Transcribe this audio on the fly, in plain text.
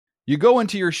You go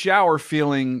into your shower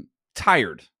feeling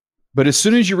tired, but as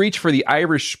soon as you reach for the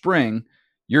Irish Spring,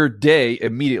 your day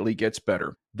immediately gets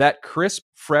better. That crisp,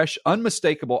 fresh,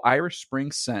 unmistakable Irish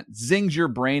Spring scent zings your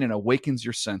brain and awakens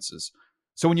your senses.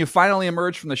 So when you finally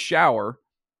emerge from the shower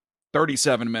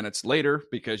 37 minutes later,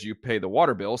 because you pay the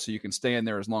water bill so you can stay in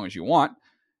there as long as you want,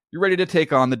 you're ready to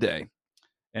take on the day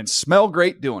and smell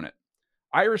great doing it.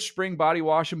 Irish Spring Body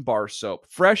Wash and Bar Soap.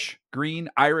 Fresh, green,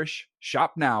 Irish.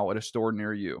 Shop now at a store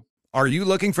near you. Are you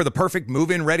looking for the perfect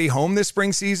move-in ready home this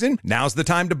spring season? Now's the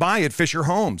time to buy at Fisher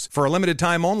Homes. For a limited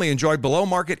time only, enjoy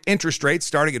below-market interest rates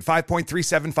starting at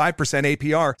 5.375%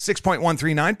 APR,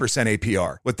 6.139%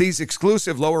 APR. With these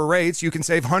exclusive lower rates, you can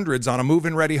save hundreds on a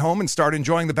move-in ready home and start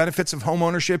enjoying the benefits of home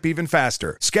ownership even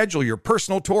faster. Schedule your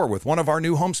personal tour with one of our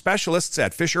new home specialists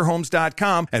at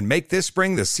FisherHomes.com and make this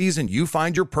spring the season you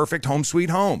find your perfect home sweet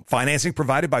home. Financing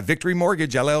provided by Victory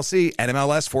Mortgage, LLC,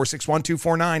 NMLS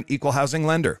 461249, Equal Housing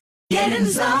Lender. Get in the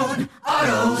zone,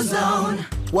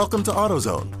 AutoZone. Welcome to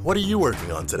AutoZone. What are you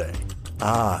working on today?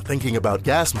 Thinking about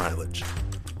gas mileage.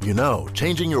 You know,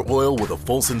 changing your oil with a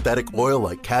full synthetic oil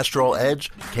like Castrol Edge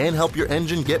can help your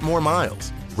engine get more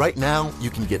miles. Right now, you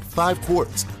can get 5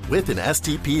 quarts with an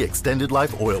STP Extended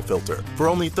Life Oil Filter for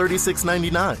only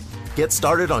 $36.99. Get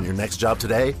started on your next job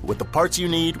today with the parts you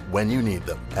need when you need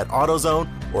them at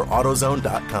AutoZone or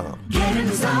AutoZone.com. Get in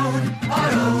the zone,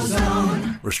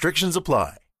 AutoZone. Restrictions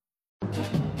apply.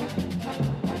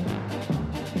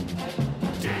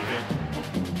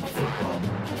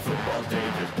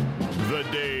 The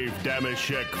Dave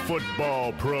Dameshek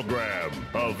Football Program.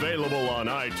 Available on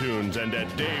iTunes and at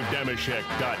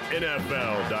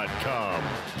davedameshek.nfl.com.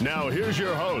 Now here's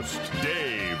your host,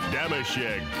 Dave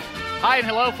Dameshek. Hi and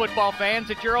hello, football fans.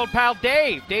 It's your old pal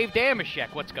Dave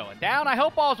Dameshek. What's going down? I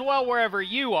hope all's well wherever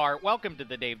you are. Welcome to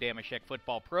the Dave Dameshek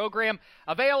Football Program.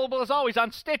 Available as always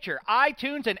on Stitcher,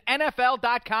 iTunes, and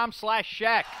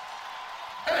NFL.com/Shek.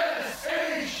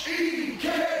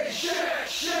 S-H-E-K, Shek.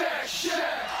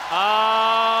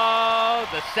 Oh,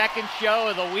 the second show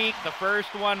of the week. The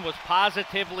first one was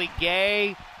positively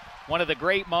gay. One of the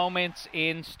great moments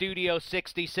in Studio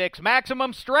 66.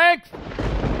 Maximum Strength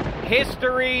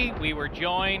history. We were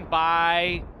joined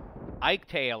by Ike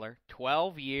Taylor,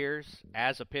 12 years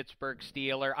as a Pittsburgh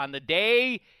Steeler. On the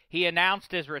day he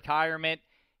announced his retirement,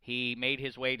 he made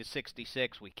his way to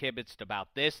 66. We kibitzed about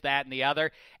this, that, and the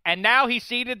other. And now he's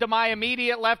seated to my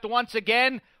immediate left once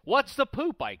again. What's the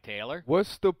poop, Ike Taylor?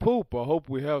 What's the poop? I hope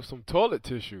we have some toilet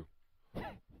tissue.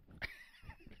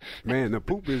 Man, the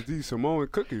poop is these Samoan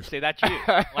cookies. See, that's you.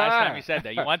 Last time you said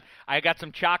that. You want? I got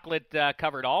some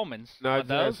chocolate-covered almonds. No, I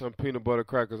just some peanut butter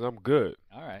crackers. I'm good.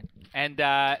 All right. And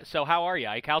so how are you,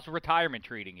 Ike? How's retirement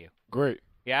treating you? Great.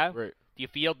 Yeah? Great. Do you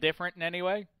feel different in any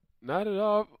way? Not at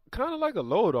all. Kind of like a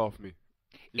load off me.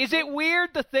 Is it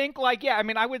weird to think like, yeah, I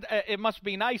mean, I would. It must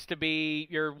be nice to be,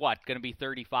 you're what, going to be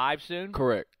 35 soon?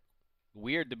 Correct.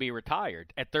 Weird to be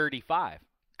retired at 35.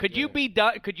 Could you be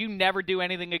done? Could you never do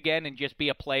anything again and just be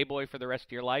a playboy for the rest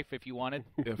of your life if you wanted?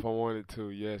 If I wanted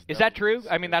to, yes. Is that true?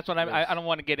 I mean, that's what I don't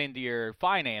want to get into your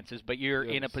finances, but you're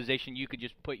in a position you could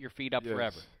just put your feet up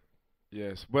forever.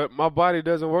 Yes, but my body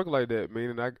doesn't work like that,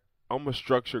 meaning I'm a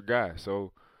structured guy.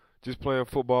 So just playing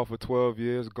football for 12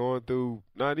 years, going through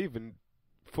not even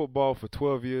football for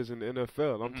 12 years in the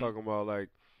NFL. I'm talking about like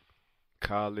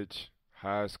college,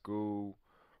 high school,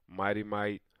 Mighty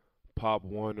Might, Pop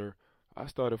Warner. I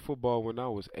started football when I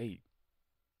was 8.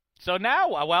 So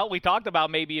now, well, we talked about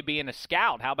maybe you being a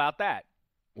scout. How about that?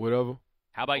 Whatever.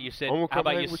 How about you sit? I'm gonna come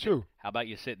hang with you. How about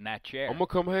you sit in that chair? I'm gonna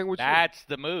come hang with you. That's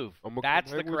the move. That's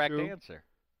the come correct hang with you. answer.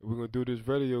 We're gonna do this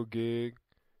radio gig,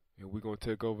 and we're gonna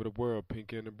take over the world,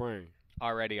 Pinky and the Brain.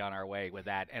 Already on our way with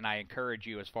that, and I encourage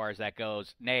you as far as that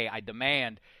goes. Nay, I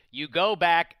demand you go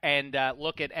back and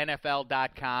look at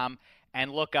NFL.com and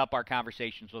look up our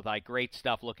conversations with Ike. Great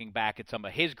stuff looking back at some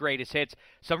of his greatest hits.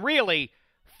 Some really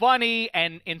funny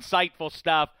and insightful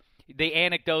stuff. The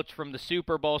anecdotes from the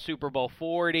Super Bowl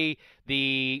 40,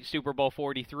 the Super Bowl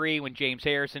 43 when James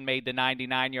Harrison made the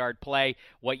 99-yard play,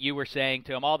 what you were saying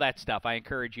to him, all that stuff. I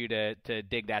encourage you to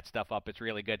dig that stuff up. It's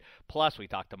really good. Plus, we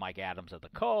talked to Mike Adams of the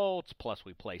Colts. Plus,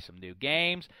 we play some new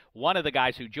games. One of the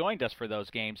guys who joined us for those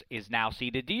games is now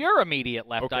seated to your immediate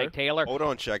left, Ike Taylor. Hold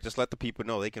on, Chuck. Just let the people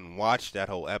know they can watch that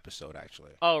whole episode,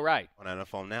 actually. Oh, right. On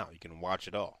NFL Now. You can watch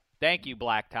it all. Thank you,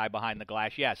 Black Tie Behind the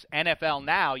Glass. Yes, NFL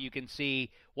Now, you can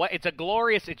see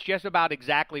it's just about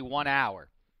exactly 1 hour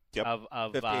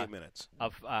of 58 minutes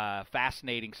of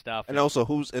fascinating stuff. And also,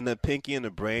 who's in the Pinky and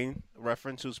the Brain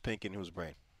reference? Who's Pinky and who's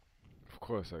Brain? Of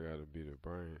course, I gotta be the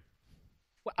brain.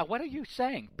 What are you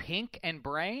saying? Pink and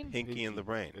Brain? Pinky in the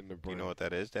Brain. You know what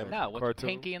that is, Devin? No, what's Cartoon?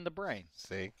 Pinky in the Brain?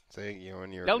 See, you're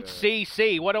on your. Don't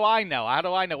see. What do I know? How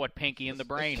do I know what Pinky in the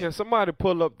Brain Can is? somebody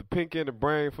pull up the Pinky in the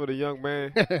Brain for the young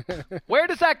man? Where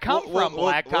does that come from,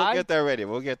 Black Tie? We'll get that ready.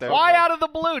 Why out of the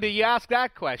blue do you ask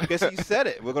that question? Because he said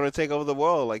it. We're going to take over the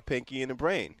world like Pinky in the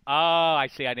Brain. Oh, I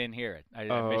see. I didn't hear it. I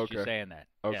missed you okay. saying that.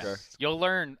 Okay. Yeah. You'll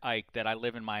learn, Ike, that I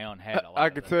live in my own head a lot. I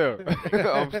can tell.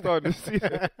 I'm starting to see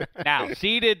that. Now,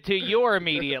 seated to your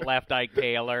immediate left, Ike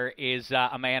Taylor, is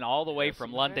a man all the way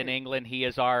from London, England. He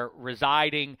is our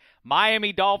residing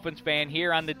Miami Dolphins fan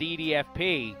here on the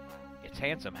DDFP. It's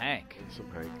Handsome Hank. Handsome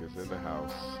Hank is in the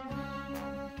house.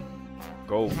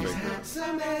 Goldfinger.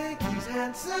 Handsome Hank, he's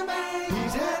handsome Hank,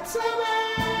 he's handsome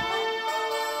Hank.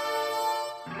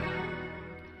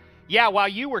 Yeah, while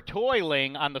you were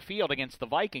toiling on the field against the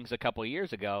Vikings a couple of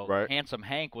years ago, Right. Handsome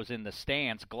Hank was in the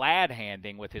stands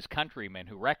glad-handing with his countrymen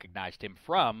who recognized him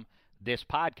from this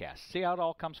podcast. See how it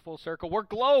all comes full circle? We're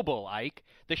global, Ike.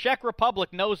 The Czech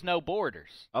Republic knows no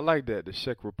borders. I like that, the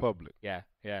Czech Republic. Yeah.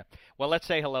 Well, let's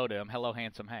say hello to him. Hello,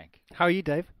 Handsome Hank. How are you,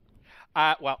 Dave?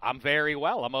 Well, I'm very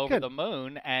well. I'm over Good. the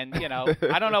moon, and,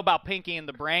 I don't know about Pinky in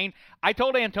the Brain. I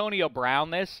told Antonio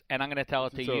Brown this, and I'm going to tell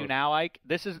it to you now, Ike.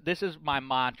 This is my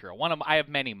mantra. I have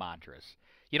many mantras.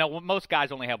 Most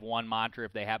guys only have one mantra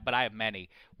but I have many.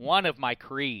 One of my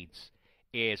creeds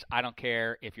is I don't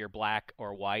care if you're black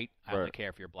or white. I only care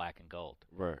if you're black and gold.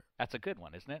 Right. That's a good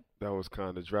one, isn't it? That was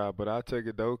kind of dry, but I'll take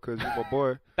it, though, because you're my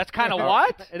boy. That's kind of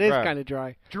what? It is Right. kind of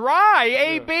dry. Dry.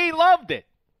 AB loved it.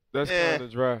 That's kind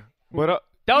of dry. But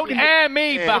Don't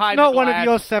me behind Not the one of glass.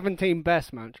 your 17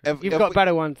 best mantras. You've got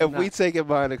better ones If than we that. take it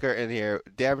behind the curtain here,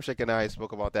 Damashek and I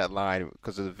spoke about that line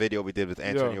because of the video we did with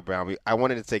Antonio Brown. I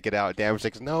wanted to take it out.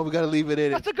 Damashek said, no, we got to leave it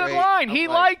in. That's It's a good great. line. I'm He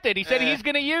like, liked it. He said he's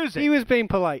going to use it. He was being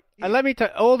polite. And let me tell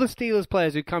all the Steelers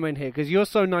players who come in here, because you're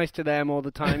so nice to them all the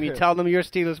time, you tell them you're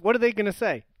Steelers, what are they going to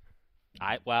say?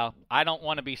 I don't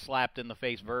want to be slapped in the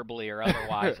face verbally or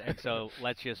otherwise, and so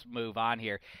let's just move on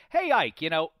here. Hey, Ike,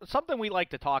 something we like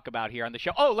to talk about here on the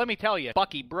show. Oh, let me tell you,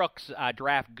 Bucky Brooks,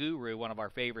 draft guru, one of our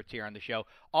favorites here on the show,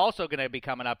 also going to be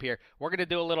coming up here. We're going to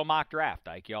do a little mock draft,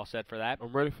 Ike. You all set for that?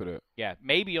 I'm ready for that. Yeah,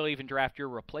 maybe you'll even draft your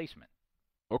replacement.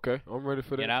 Okay, I'm ready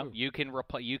for that, too. You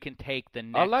can take the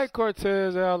next. I like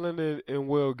Cortez Allen and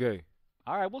Will Gay.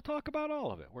 All right, we'll talk about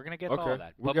all of it. We're going to get to all of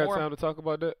that. We got time to talk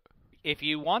about that? If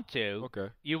you want to. Okay.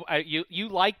 You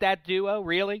like that duo,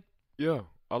 really? Yeah,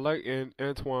 I like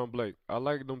Antoine Blake. I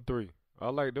like them three. I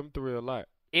like them three a lot.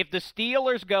 If the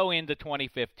Steelers go into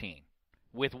 2015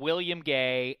 with William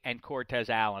Gay and Cortez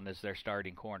Allen as their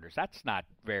starting corners, that's not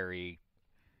very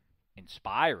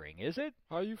inspiring, is it?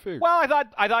 How you figure? Well,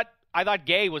 I thought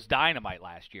Gay was dynamite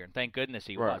last year, and thank goodness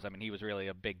he was. I mean, he was really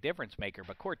a big difference maker.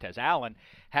 But Cortez Allen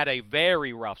had a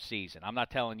very rough season. I'm not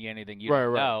telling you anything you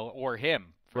don't know, or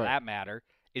him for that matter.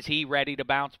 Is he ready to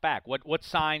bounce back? What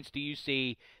signs do you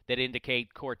see that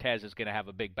indicate Cortez is going to have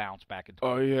a big bounce back in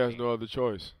 2015? He has no other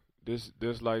choice. This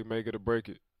like make it or break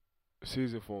it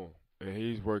season for him, and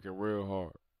he's working real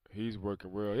hard. He's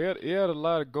working real. He had a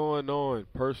lot going on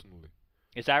personally.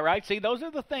 Is that right? See, those are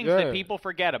the things that people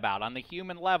forget about on the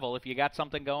human level. If you got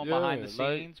something going behind the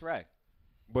scenes, right?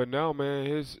 But now, man,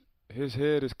 his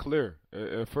head is clear.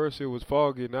 At first it was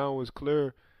foggy. Now it's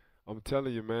clear. I'm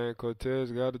telling you, man,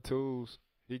 Cortez got the tools.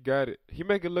 He got it. He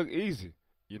make it look easy,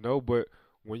 but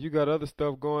when you got other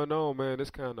stuff going on, man,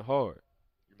 it's kind of hard.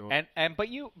 But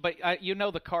you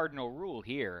know the cardinal rule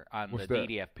here on What's the that?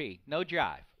 DDFP: no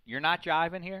jive. You're not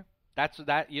jiving here.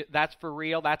 That's for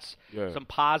real. That's some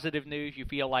positive news. You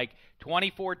feel like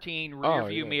 2014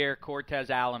 rearview mirror,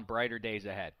 Cortez Allen, brighter days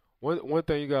ahead. One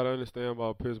thing you got to understand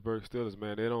about Pittsburgh Steelers,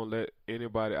 man, they don't let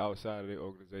anybody outside of their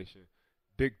organization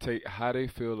dictate how they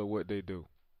feel or what they do.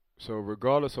 So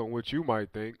regardless on what you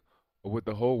might think or what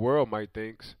the whole world might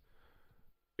think,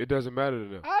 it doesn't matter to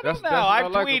them. I don't know. That's I've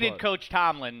what I like tweeted about it. Coach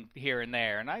Tomlin here and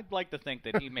there, and I'd like to think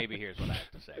that he maybe hears what I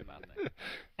have to say about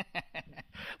that.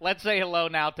 Let's say hello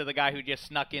now to the guy who just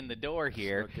snuck in the door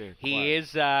here. He is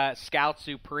Scout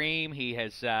Supreme.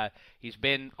 He's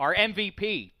been our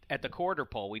MVP at the quarter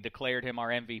poll. We declared him our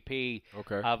MVP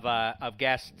of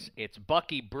guests. It's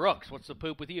Bucky Brooks. What's the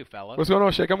poop with you, fella? What's going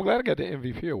on, Shake? I'm glad I got the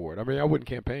MVP award. I mean, I wouldn't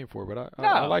campaign for it, but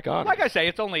I like honors. Like I say,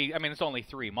 it's only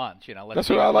 3 months. That's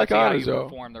what I like honors, though.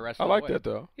 Perform the rest I of the like way. that,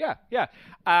 though. Yeah.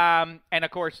 And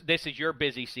of course, this is your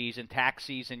busy season. Tax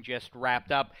season just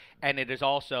wrapped up, and it is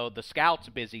also the Scouts'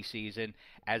 busy season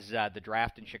as the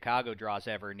draft in Chicago draws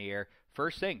ever near.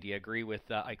 First thing, do you agree with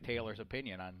Ike Taylor's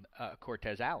opinion on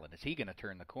Cortez Allen? Is he going to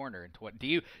turn the corner into what? Do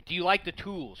you like the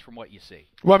tools from what you see?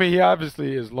 Well, I mean, he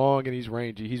obviously is long and he's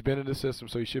rangy. He's been in the system,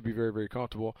 so he should be very, very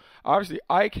comfortable. Obviously,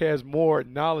 Ike has more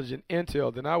knowledge and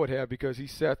intel than I would have because he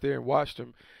sat there and watched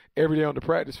him every day on the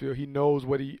practice field. He knows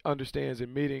what he understands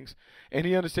in meetings, and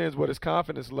he understands what his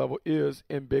confidence level is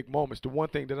in big moments. The one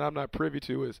thing that I'm not privy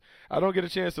to is I don't get a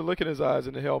chance to look in his eyes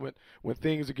in the helmet when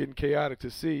things are getting chaotic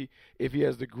to see if he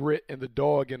has the grit and the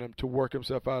dog in him to work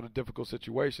himself out of difficult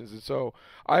situations. And so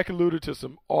Ike alluded to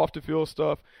some off-the-field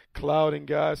stuff, clouding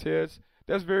guys' heads.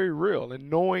 That's very real, and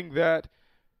knowing that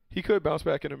he could bounce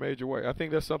back in a major way. I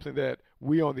think that's something that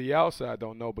we on the outside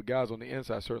don't know, but guys on the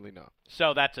inside certainly know.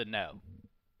 So that's a no.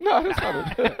 No, that's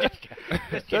not a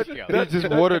That just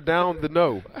watered down the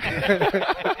no.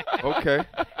 Okay.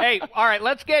 Hey, all right,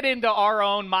 let's get into our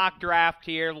own mock draft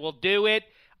here. We'll do it.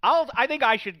 I think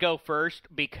I should go first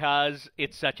because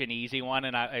it's such an easy one,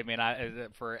 and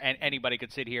anybody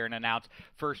could sit here and announce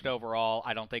first overall.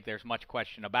 I don't think there's much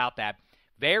question about that.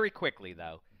 Very quickly,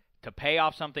 though, to pay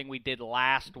off something we did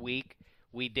last week,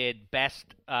 we did best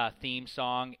best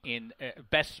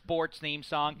sports theme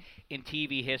song in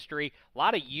TV history. A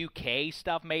lot of UK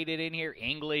stuff made it in here.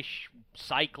 English,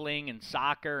 cycling, and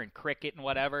soccer, and cricket, and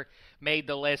whatever made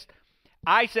the list.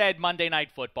 I said Monday Night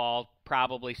Football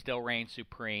probably still reigns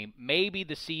supreme. Maybe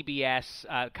the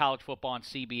CBS, college football on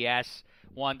CBS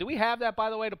one. Do we have that, by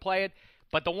the way, to play it?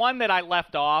 But the one that I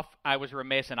left off, I was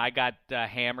remiss, and I got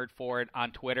hammered for it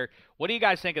on Twitter. What do you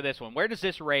guys think of this one? Where does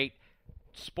this rate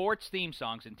sports theme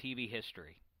songs in TV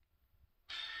history?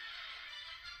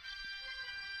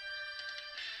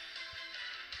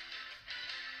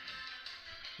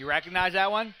 You recognize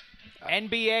that one?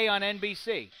 NBA on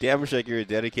NBC. Damashek, you're a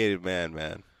dedicated man.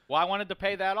 Well, I wanted to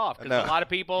pay that off because a lot of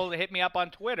people hit me up on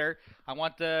Twitter. I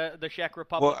want the Czech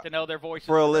Republic to know their voices.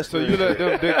 For a listener, so you let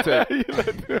them dictate.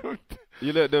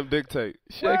 You let them dictate.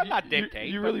 Well, I'm not dictate.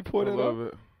 You really put it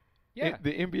up. Yeah.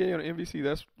 The NBA on NBC,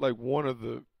 that's like one of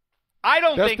the. I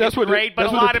don't think it's great, but a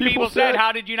lot of people said,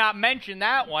 "How did you not mention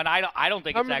that one?" I don't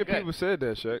think it's that good. How many people said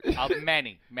that, Shaq?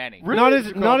 Many.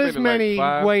 Really? Not as many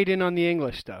weighed in on the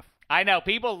English stuff. I know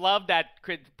people love that.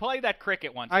 Play that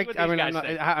cricket one. I'm not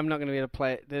going to be able to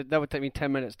play it. That would take me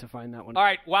 10 minutes to find that one. All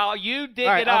right. While you dig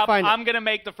it up, I'm going to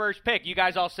make the first pick. You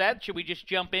guys all set? Should we just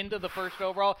jump into the first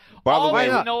overall? All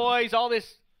this noise, all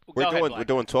this. We're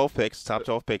doing 12 picks, top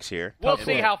 12 picks here. We'll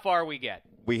see how far we get.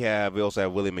 We also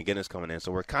have Willie McGinnis coming in,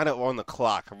 so we're kind of on the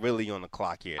clock, really on the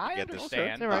clock here to get this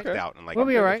knocked out in like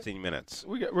 15 minutes.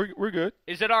 We're good.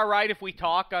 Is it all right if we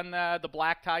talk on the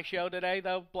Black Tie show today,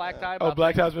 though? Black Tie.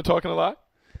 Black Tie's been talking a lot.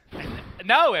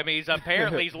 No, I mean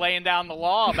he's laying down the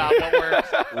law about what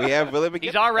we're. We have Willie McGinnis.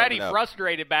 He's already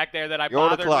frustrated back there that I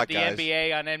bothered with the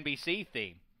NBA on NBC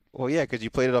theme. Well, yeah, because you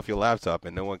played it off your laptop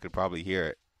and no one could probably hear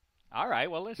it. All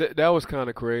right, well, listen. That was kind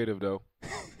of creative, though.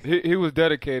 he was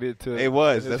dedicated to. It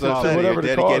was. That's what I'm saying. You're a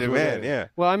dedicated man, yeah.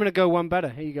 Well, I'm going to go one better.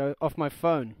 Here you go, off my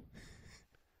phone.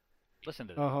 Listen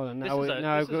to this. Oh, hold on. Now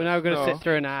we're going to sit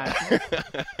through an ad.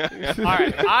 All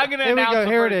right, I'm going to announce. Here we go.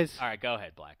 Here it is. All right, go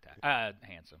ahead, Black Tie.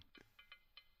 Handsome.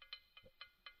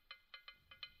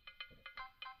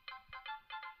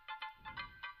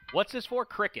 What's this for?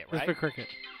 Cricket, right? It's for cricket.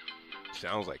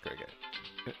 Sounds like cricket.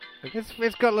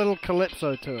 It's got a little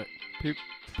calypso to it.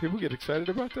 People get excited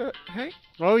about that, Hank?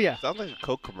 Oh, yeah. Sounds like a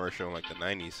Coke commercial in like the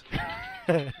 90s.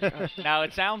 Now,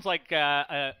 it sounds like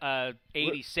a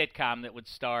 80s sitcom that would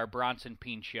star Bronson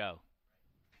Pinchot.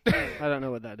 I don't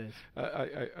know what that is.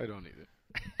 I don't either.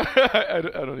 I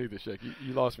don't either, Shaq.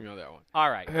 You lost me on that one. All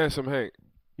right. Handsome Hank.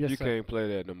 Yes, you sir. can't play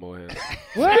that no more, Handsome.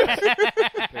 What?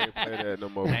 You can't play that no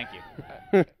more. Thank you.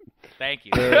 Thank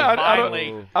you. I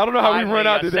don't know how we run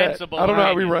out of that. I don't know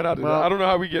how we run out of that. I don't know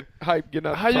how we get hype getting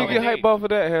out. How you get hype off of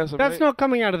that, Handsome? That's not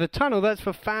coming out of the tunnel. That's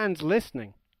for fans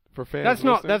listening. For fans.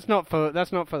 That's not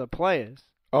for the players.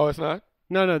 Oh, it's not.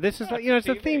 No. This is like it's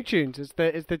the theme tunes. It's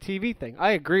the TV thing.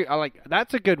 I agree.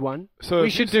 That's a good one. So we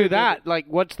should do that. Like,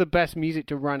 what's the best music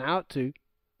to run out to?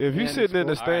 If you're sitting in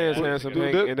the stands, Handsome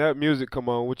Hank, and that music come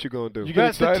on, what you gonna do? You get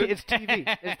excited? It's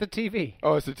TV. It's the TV.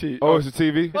 Oh, it's the TV. Oh, it's the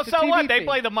TV. Well, so what? They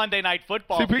play the Monday Night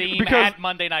Football theme at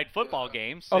Monday Night Football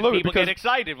games. And people get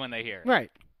excited when they hear it.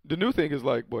 Right. The new thing is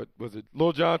like, what was it?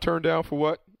 Lil Jon turned down for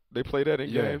what? They play that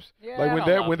in games. Yeah,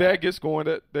 like when that gets going,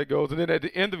 that goes. And then at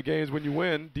the end of games, when you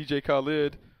win, DJ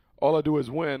Khaled, all I do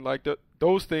is win. Like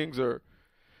those things are.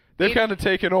 They've kind of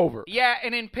taken over. Yeah,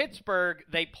 and in Pittsburgh,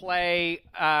 they play.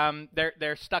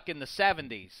 They're stuck in the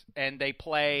 70s, and they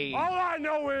play. All I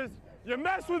know is you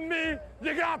mess with me,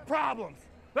 you got problems.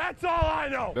 That's all I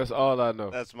know. That's all I know.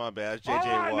 That's my bad. That's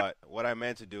J.J. Watt. What I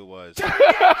meant to do was. Yeah,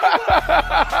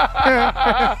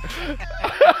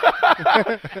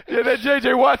 that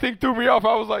J.J. Watt thing threw me off.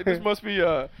 I was like, it must be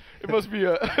a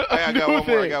I got new one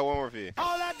thing. more. I got one more for you.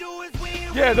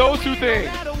 Yeah, those two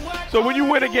things. So when you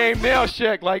win a game now,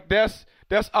 Shaq, like that's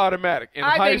automatic in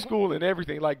high school and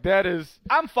everything. Like that is.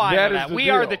 I'm fine that with is that. the We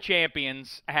deal. Are the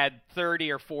Champions had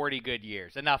 30 or 40 good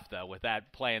years. Enough, though, with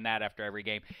that playing that after every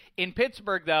game. In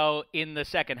Pittsburgh, though, in the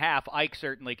second half, Ike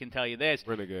certainly can tell you this.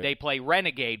 Renegade. They play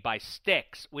Renegade by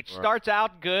Styx, which starts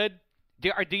out good.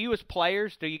 Do you as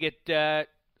players, do you get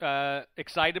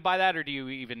excited by that, or do you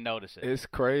even notice it? It's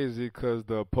crazy because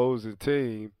the opposing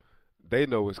team, they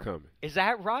know it's coming. Is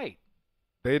that right?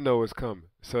 They know it's coming.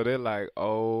 So they're like,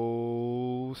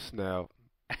 oh, snap.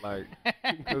 Like,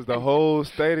 because the whole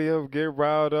stadium get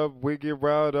riled up, we get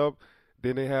riled up.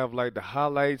 Then they have, like, the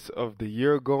highlights of the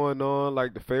year going on,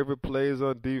 like the favorite plays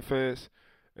on defense.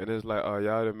 And it's like, oh,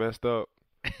 y'all done messed up.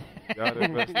 Y'all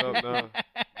done messed up now.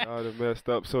 Y'all done messed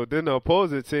up. So then the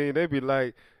opposing team, they be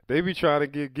like, they be trying to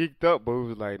get geeked up, but it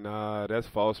was like, nah, that's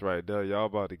false right there. Y'all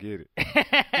about to get it.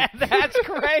 That's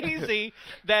crazy.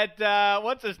 That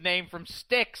what's his name from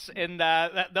Styx and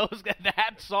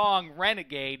that song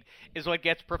Renegade is what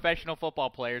gets professional football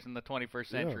players in the 21st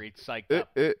century psyched up.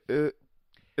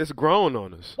 It's grown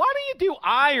on us. Why do you do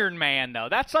Iron Man though?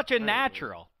 That's such a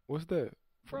natural. What's that?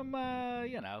 From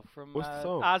What's the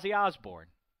song? Ozzy Osbourne.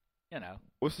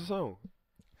 What's the song?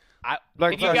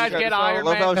 Did you guys get Iron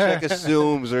I love Man? how Shaq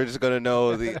assumes we're just gonna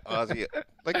know the Ozzy.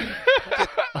 Like,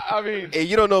 I mean, hey,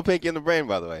 you don't know Pinky in the Brain,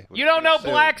 by the way. You don't know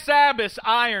Black Sabbath's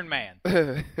Iron Man.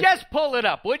 Just pull it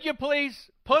up, would you please?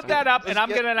 Put that up, and I'm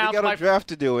going to announce we got a draft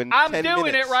to do in I'm 10 doing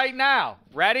minutes. it right now.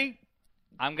 Ready?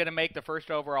 I'm going to make the first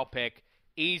overall pick.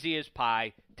 Easy as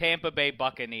pie. Tampa Bay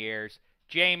Buccaneers.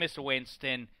 Jameis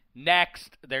Winston.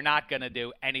 Next, they're not going to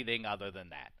do anything other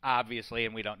than that, obviously,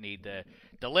 and we don't need to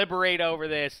deliberate over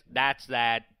this. That's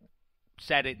that.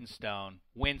 Set it in stone.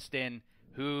 Winston,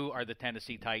 who are the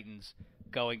Tennessee Titans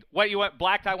going? What you want?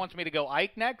 Black Tie wants me to go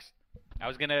Ike next? I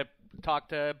was going to talk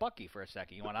to Bucky for a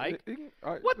second. You want Ike?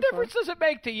 What difference does it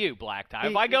make to you, Black Tie?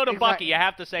 If I go to Bucky, you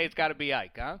have to say it's got to be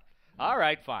Ike, huh? All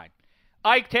right, fine.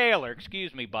 Ike Taylor,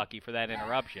 excuse me, Bucky, for that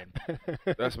interruption.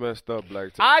 That's messed up,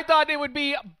 Black Tie. I thought it would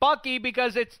be Bucky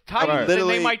because it's Titans and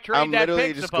they might trade I'm that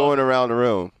literally pick. just going around the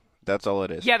room. That's all it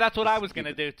is. Yeah, that's what I was going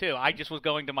to do, too. I just was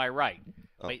going to my right.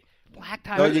 But Black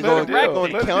Tie No, was you're going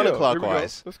correctly.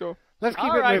 counterclockwise. Let's go. Let's keep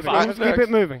All it right, moving. fine. Let's keep it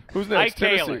moving. Who's next? Ike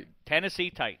Taylor, Tennessee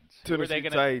Titans. Who are they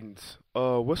Tennessee gonna... Titans.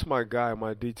 What's my guy,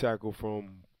 my D tackle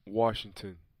from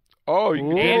Washington? Oh, you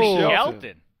can Danny Shelton.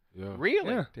 Shelton. Yeah.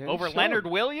 Really? Yeah, Danny Over Shelton. Leonard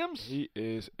Williams? He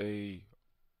is a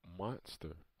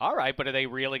monster. All right, but are they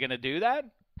really going to do that?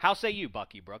 How say you,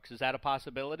 Bucky Brooks? Is that a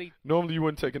possibility? Normally, you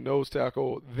wouldn't take a nose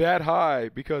tackle that high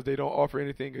because they don't offer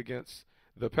anything against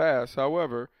the pass.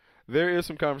 However, there is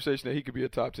some conversation that he could be a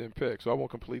top 10 pick, so I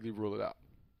won't completely rule it out.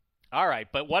 All right,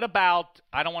 but what about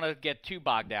 – I don't want to get too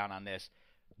bogged down on this.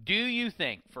 Do you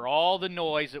think, for all the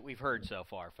noise that we've heard so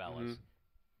far, fellas,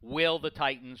 will the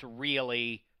Titans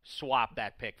really swap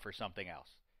that pick for something else?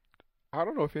 I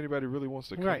don't know if anybody really wants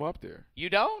to come up there.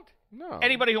 You don't? No.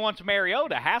 Anybody who wants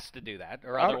Mariota has to do that,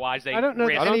 or otherwise they I don't know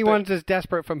risk. if anyone's as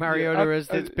desperate for Mariota as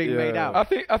it's being made out.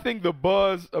 I think the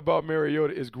buzz about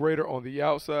Mariota is greater on the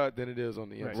outside than it is on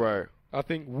the inside. Right. I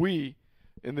think we,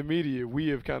 in the media, we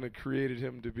have kind of created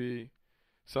him to be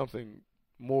something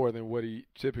more than what he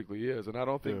typically is, and I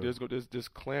don't think there's this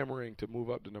clamoring to move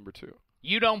up to number 2.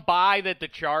 You don't buy that the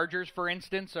Chargers, for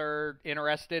instance, are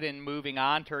interested in moving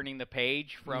on, turning the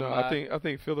page from. No, I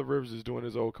think Phillip Rivers is doing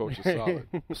his old coach a solid.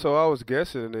 So I was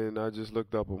guessing, and I just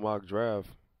looked up a mock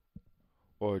draft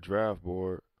or a draft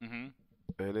board, and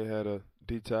they had a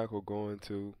D tackle going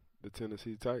to the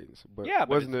Tennessee Titans. But yeah,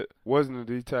 but wasn't a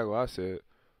D tackle I said.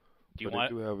 Do you but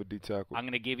want? They do have a D tackle. I'm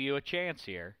going to give you a chance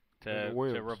here to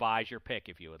revise your pick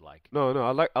if you would like. No,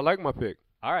 I like my pick.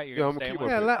 All right, you're going to stay with it.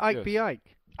 Yeah, let Ike be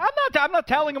Ike. I'm not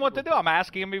telling him what to do. I'm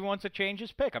asking him if he wants to change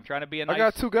his pick. I'm trying to be a nice. I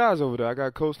got 2 guys over there. I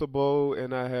got Coastal Bowl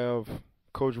and I have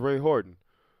Coach Ray Horton.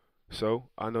 So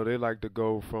I know they like to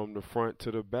go from the front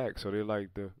to the back. So they like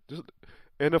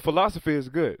and the philosophy is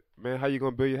good, man. How you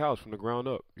gonna build your house from the ground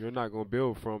up? You're not gonna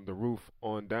build from the roof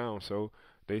on down. So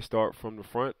they start from the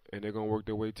front and they're gonna work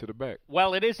their way to the back.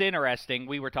 Well, it is interesting.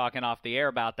 We were talking off the air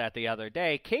about that the other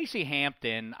day. Casey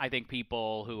Hampton, I think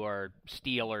people who are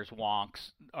Steelers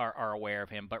wonks are aware of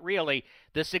him, but really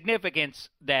the significance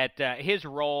that his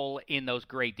role in those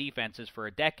great defenses for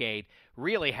a decade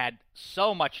really had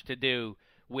so much to do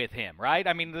with him, right?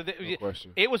 I mean, No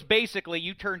question. it was basically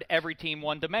you turned every team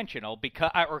one-dimensional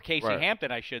or Casey Right.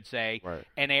 Hampton, I should say, Right.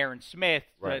 and Aaron Smith,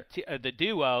 Right. the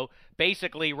duo,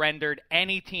 basically rendered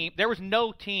any team. There was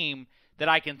no team that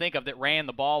I can think of that ran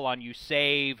the ball on you,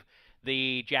 save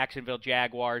the Jacksonville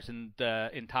Jaguars in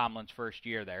Tomlin's first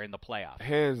year there in the playoffs.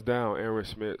 Hands down, Aaron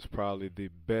Smith's probably the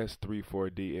best 3-4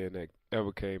 DN that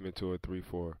ever came into a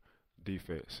 3-4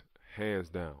 defense. Hands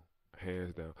down.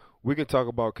 Hands down. We can talk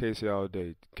about Casey all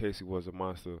day. Casey was a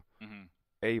monster. Mm-hmm.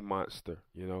 A monster,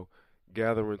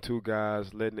 gathering two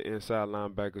guys, letting the inside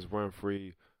linebackers run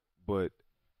free. But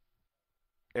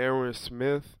Aaron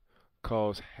Smith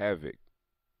caused havoc.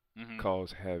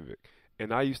 Caused havoc.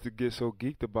 And I used to get so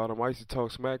geeked about him. I used to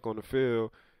talk smack on the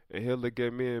field, and he'll look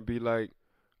at me and be like,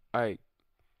 "Hey,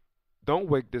 don't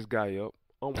wake this guy up.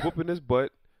 I'm whooping his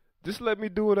butt. Just let me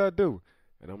do what I do."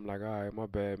 And I'm like, "All right, my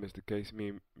bad, Mr.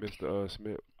 Casey, Mr.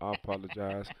 Smith. I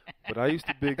apologize." But I used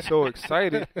to be so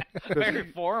excited.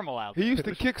 Very formal out there. He used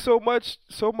to kick so much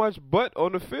butt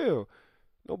on the field.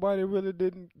 Nobody really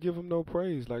didn't give him no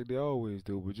praise like they always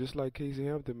do. But just like Casey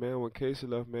Hampton, man, when Casey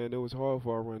left, man, it was hard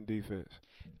for our run defense.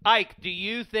 Ike, do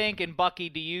you think, and Bucky,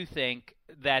 do you think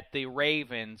that the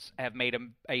Ravens have made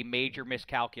a major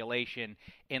miscalculation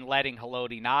in letting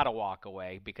Haloti Ngata walk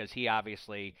away? Because he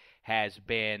obviously has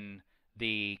been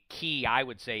the key, I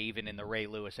would say, even in the Ray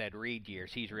Lewis, Ed Reed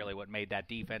years. He's really what made that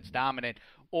defense dominant.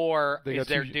 Or do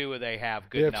they have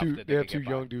good enough that they have two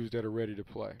young dudes that are ready to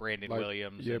play? Brandon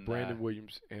Williams. Yeah, and, Brandon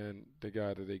Williams and the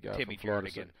guy that they got Timmy from Florida.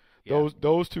 Jernigan. Yeah.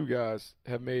 Those two guys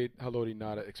have made Haloti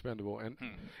Ngata expendable. And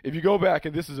if you go back,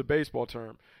 and this is a baseball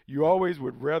term, you always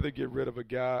would rather get rid of a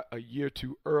guy a year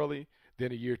too early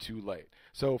than a year too late.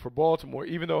 So for Baltimore,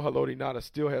 even though Haloti Ngata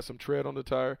still has some tread on the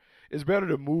tire, it's better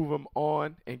to move him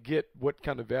on and get what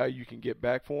kind of value you can get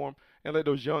back for him and let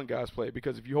those young guys play.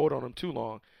 Because if you hold on them too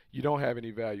long, you don't have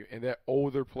any value. And that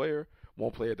older player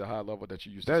won't play at the high level that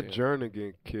you used to see. That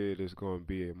Jernigan kid is going to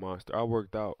be a monster. I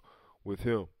worked out with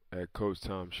him at Coach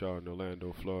Tom Shaw in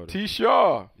Orlando, Florida. T.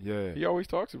 Shaw. Yeah. He always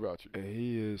talks about you. And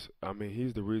he's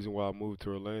the reason why I moved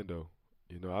to Orlando.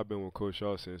 I've been with Coach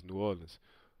Shaw since New Orleans.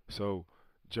 So,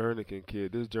 this Jernigan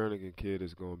kid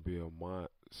is going to be a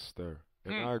monster.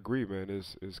 And I agree, man.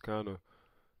 It's kind of,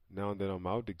 now that I'm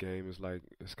out the game,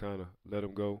 it's kind of let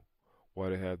them go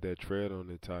while they have that tread on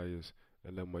their tires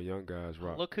and let my young guys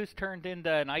rock. Look who's turned into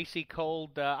an icy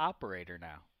cold operator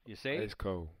now. You see? Ice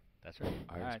cold. That's right.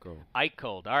 Ice cold. Ike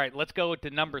cold. All right, let's go to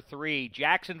number 3,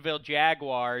 Jacksonville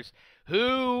Jaguars,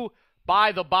 who,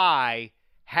 by the by,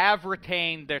 have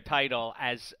retained their title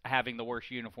as having the worst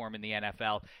uniform in the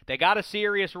NFL. They got a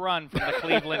serious run from the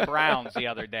Cleveland Browns the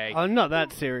other day. Oh, not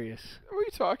that serious. What are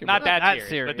you talking about? Not that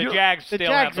serious. But the Jags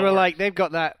still have the worst. They've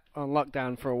got that on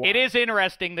lockdown for a while. It is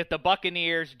interesting that the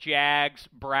Buccaneers, Jags,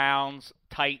 Browns,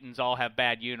 Titans all have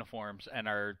bad uniforms and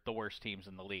are the worst teams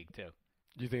in the league, too.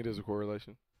 Do you think there's a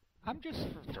correlation? I'm just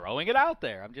throwing it out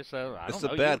there. I'm just, it's the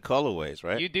bad colorways,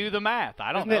 right? You do the math.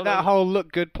 I don't Isn't know. it that whole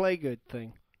look good, play good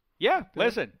thing? Yeah,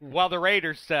 listen. Well, the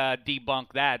Raiders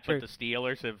debunk that, but the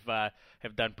Steelers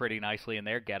have done pretty nicely in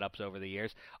their get-ups over the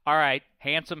years. All right,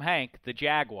 Handsome Hank, the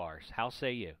Jaguars. How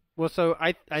say you? Well, so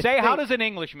I how does an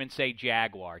Englishman say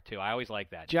Jaguar, too? I always like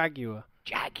that. Jaguar.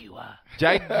 Jaguar.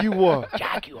 Jaguar.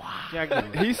 Jaguar.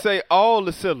 He say all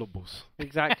the syllables.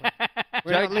 Exactly.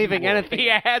 We're not leaving anything.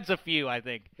 He adds a few, I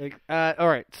think. All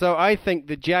right, so I think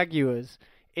the Jaguars,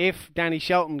 if Danny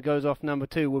Shelton goes off number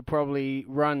 2, would probably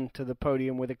run to the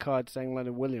podium with a card saying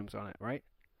Leonard Williams on it, right?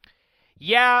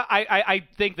 Yeah, I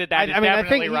think that is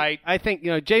definitely right. I think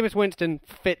Jameis Winston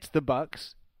fits the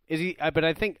Bucs. Is he? But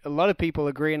I think a lot of people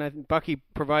agree, and I think Bucky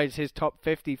provides his top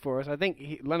 50 for us. I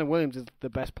think Leonard Williams is the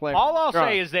best player. All I'll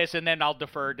say is this, and then I'll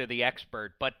defer to the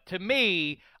expert. But to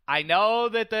me, I know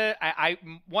that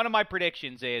one of my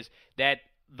predictions is that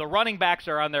the running backs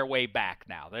are on their way back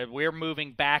now. We're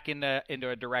moving back into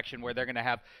a direction where they're going to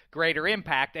have greater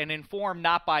impact and informed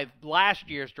not by last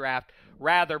year's draft,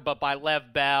 rather, but by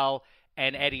Lev Bell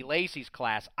and Eddie Lacy's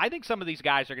class. I think some of these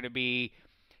guys are going to be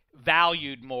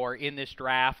valued more in this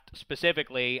draft.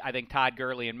 Specifically, I think Todd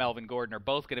Gurley and Melvin Gordon are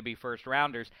both going to be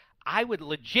first-rounders. I would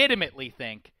legitimately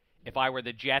think, if I were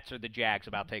the Jets or the Jags,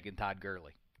 about taking Todd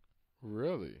Gurley.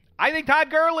 Really? I think Todd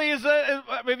Gurley is,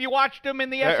 if you watched him in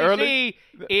the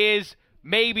SEC, is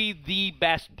maybe the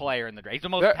best player in the draft. He's the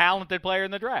most talented player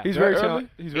in the draft. He's very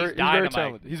talented. He's very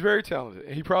talented. He's very talented.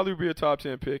 And he probably would be a top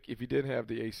 10 pick if he didn't have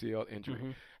the ACL injury.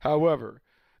 Mm-hmm. However,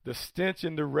 the stench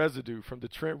and the residue from the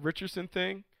Trent Richardson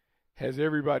thing has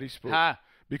everybody spooked.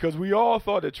 because we all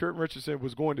thought that Trent Richardson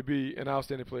was going to be an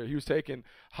outstanding player. He was taken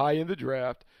high in the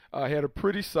draft, had a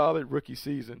pretty solid rookie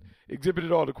season,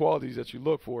 exhibited all the qualities that you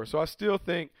look for. So I still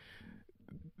think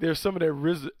there's some of that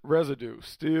residue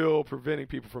still preventing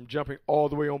people from jumping all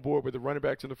the way on board with the running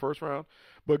backs in the first round.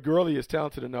 But Gurley is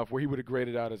talented enough where he would have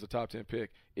graded out as a top 10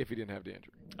 pick if he didn't have the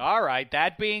injury. All right.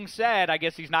 That being said, I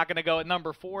guess he's not going to go at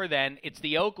number 4 then. It's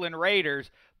the Oakland Raiders.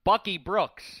 Bucky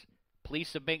Brooks, please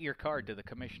submit your card to the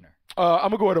commissioner. I'm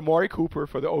going to go with Amari Cooper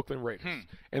for the Oakland Raiders.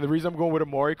 And the reason I'm going with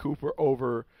Amari Cooper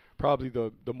over probably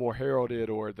the more heralded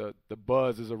or the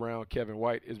buzz is around Kevin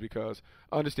White is because,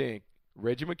 understand,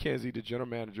 Reggie McKenzie, the general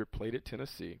manager, played at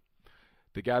Tennessee.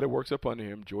 The guy that works up under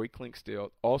him, Joey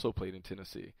Klinkstell, also played in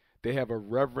Tennessee. They have a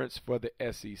reverence for the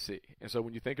SEC. And so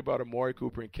when you think about Amari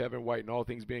Cooper and Kevin White and all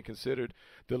things being considered,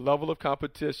 the level of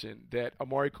competition that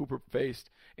Amari Cooper faced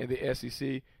in the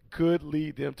SEC could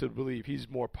lead them to believe he's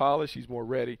more polished, he's more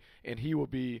ready, and he will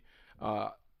be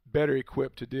better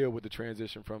equipped to deal with the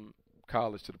transition from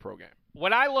college to the pro game.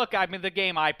 When I look, I mean, the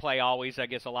game I play always, I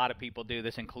guess a lot of people do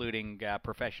this, including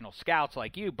professional scouts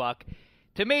like you, Buck.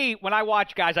 To me, when I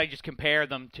watch guys, I just compare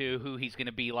them to who he's going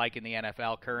to be like in the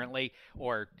NFL currently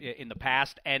or in the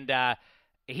past. And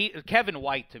Kevin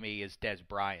White, to me, is Des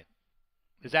Bryant.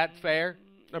 Is that fair?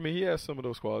 I mean, he has some of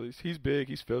those qualities. He's big.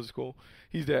 He's physical.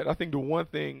 He's that. I think the one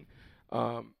thing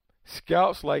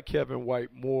scouts like Kevin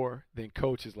White more than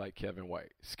coaches like Kevin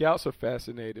White. Scouts are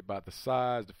fascinated by the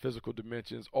size, the physical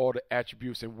dimensions, all the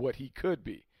attributes, and what he could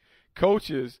be.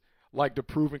 Coaches like the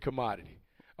proven commodity.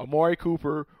 Amari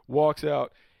Cooper walks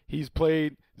out. He's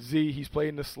played Z. He's played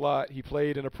in the slot. He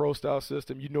played in a pro-style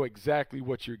system. You know exactly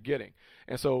what you're getting.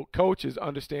 And so coaches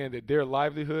understand that their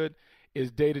livelihood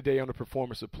is day-to-day on the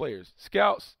performance of players.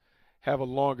 Scouts have a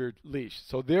longer leash.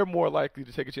 So they're more likely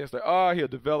to take a chance like, he'll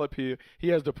develop here. He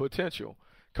has the potential.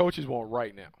 Coaches won't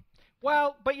right now.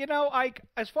 Well, but,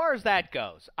 as far as that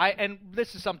goes, and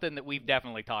this is something that we've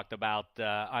definitely talked about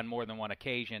on more than one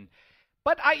occasion,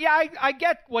 but I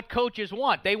get what coaches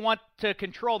want. They want to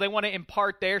control. They want to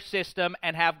impart their system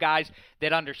and have guys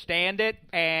that understand it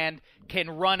and can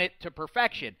run it to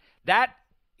perfection. That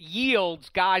yields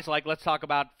guys like, let's talk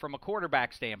about from a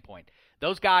quarterback standpoint,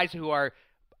 those guys who are –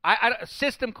 a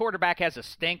system quarterback has a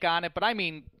stink on it, but I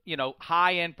mean,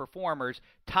 high-end performers,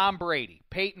 Tom Brady,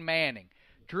 Peyton Manning,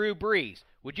 Drew Brees.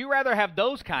 Would you rather have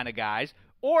those kind of guys,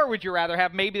 or would you rather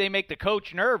have maybe they make the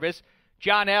coach nervous,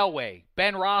 John Elway,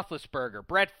 Ben Roethlisberger,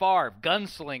 Brett Favre,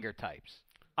 gunslinger types?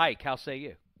 Ike, how say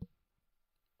you?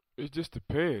 It just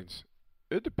depends.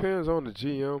 It depends on the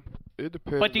GM. It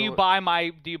depends. But do you buy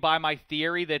my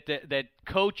theory that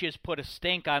coaches put a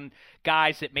stink on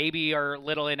guys that maybe are a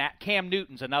little in? Cam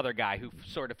Newton's another guy who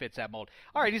sort of fits that mold.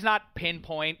 All right, he's not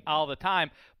pinpoint all the time,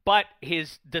 but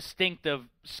his distinctive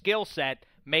skill set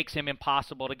makes him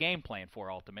impossible to game plan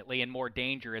for ultimately and more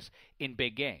dangerous in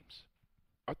big games.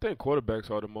 I think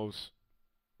quarterbacks are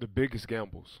the biggest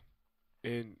gambles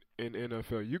in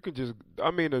NFL. You can just,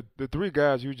 the three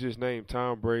guys you just named,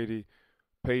 Tom Brady,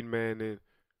 Peyton Manning,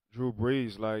 Drew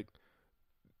Brees, like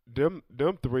them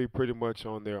three pretty much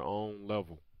on their own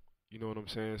level. You know what I'm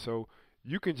saying? So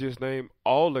you can just name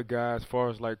all the guys as far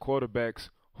as like quarterbacks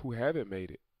who haven't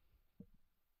made it.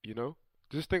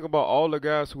 Just think about all the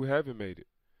guys who haven't made it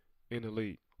in the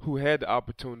league, who had the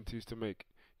opportunities to make it.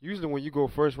 Usually when you go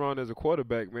first round as a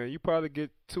quarterback, man, you probably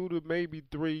get 2 to maybe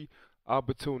 3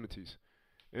 opportunities.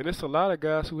 And it's a lot of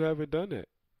guys who haven't done that.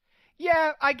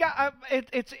 Yeah,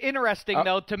 it's interesting,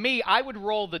 though. To me, I would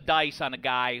roll the dice on a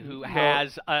guy who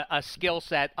has a skill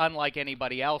set unlike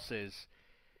anybody else's.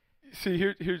 See,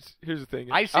 here's the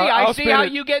thing. I see how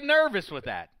you get nervous with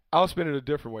that. I'll spin it a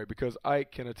different way because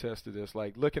Ike can attest to this.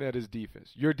 Like, looking at his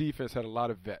defense, your defense had a lot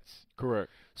of vets.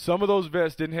 Correct. Some of those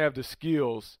vets didn't have the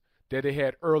skills that they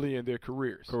had early in their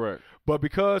careers. Correct. But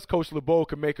because Coach LeBeau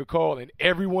could make a call and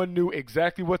everyone knew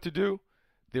exactly what to do,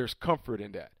 there's comfort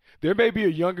in that. There may be a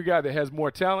younger guy that has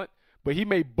more talent, but he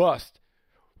may bust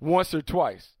once or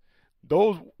twice.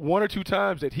 Those 1 or 2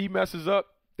 times that he messes up,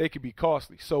 they could be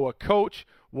costly. So a coach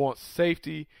wants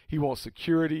safety. He wants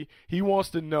security. He wants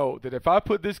to know that if I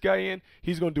put this guy in,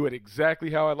 he's going to do it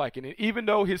exactly how I like it. And even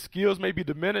though his skills may be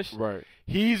diminished, right,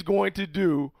 he's going to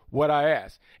do what I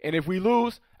ask. And if we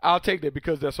lose, I'll take that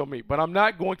because that's on me. But I'm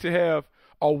not going to have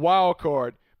a wild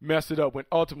card mess it up when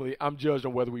ultimately I'm judged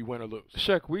on whether we win or lose.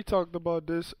 Shaq, we talked about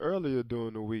this earlier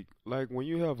during the week. Like, when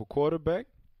you have a quarterback,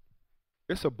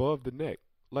 it's above the neck.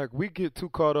 Like, we get too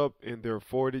caught up in their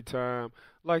 40 time.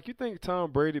 Like, you think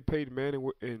Tom Brady, Peyton Manning,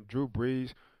 and Drew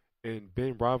Brees and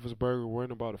Ben Roethlisberger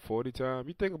weren't about a 40 time?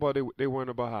 You think about they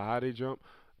weren't about how high they jump?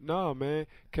 Nah, man.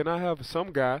 Can I have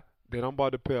some guy that I'm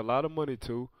about to pay a lot of money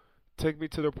to take me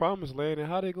to the promised land. And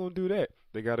how they going to do that?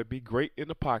 They got to be great in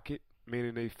the pocket,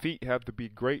 meaning their feet have to be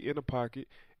great in the pocket,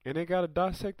 and they got to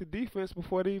dissect the defense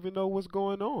before they even know what's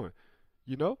going on.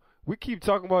 You know? We keep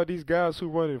talking about these guys who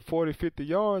run in 40, 50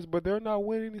 yards, but they're not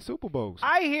winning any Super Bowls.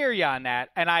 I hear you on that,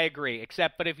 and I agree.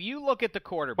 But if you look at the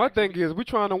quarterback, my thing is, we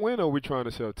trying to win or we trying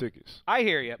to sell tickets? I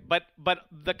hear you, but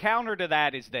the counter to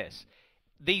that is this: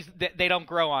 they don't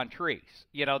grow on trees.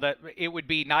 You know, that it would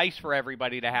be nice for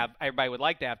everybody to have. Everybody would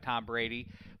like to have Tom Brady,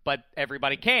 but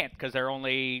everybody can't because there are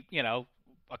only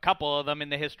a couple of them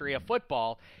in the history of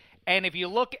football. And if you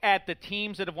look at the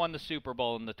teams that have won the Super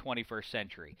Bowl in the 21st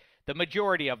century, the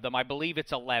majority of them, I believe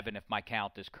it's 11 if my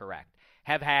count is correct,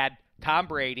 have had Tom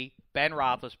Brady, Ben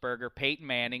Roethlisberger, Peyton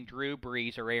Manning, Drew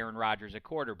Brees, or Aaron Rodgers at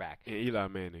quarterback. And Eli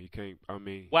Manning,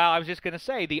 Well, I was just going to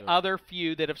say, the other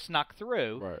few that have snuck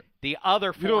through, the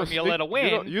other formula to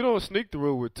win. You don't sneak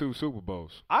through with 2 Super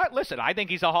Bowls. Listen, I think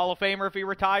he's a Hall of Famer if he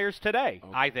retires today,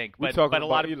 I think. We're talking but a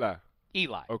lot about of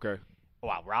Eli. Okay.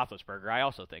 Well, Roethlisberger, I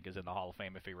also think, is in the Hall of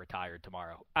Fame if he retired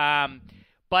tomorrow.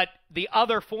 But the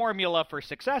other formula for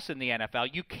success in the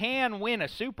NFL, you can win a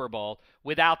Super Bowl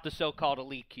without the so-called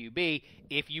elite QB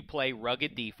if you play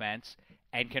rugged defense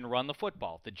and can run the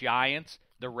football. The Giants,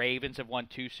 the Ravens have won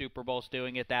 2 Super Bowls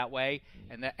doing it that way,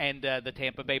 and the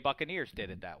Tampa Bay Buccaneers did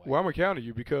it that way. Well, I'm going to counter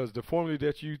you because the formula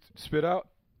that you spit out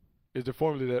is the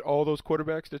formula that all those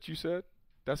quarterbacks that you said,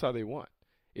 that's how they won.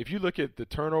 If you look at the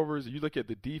turnovers, you look at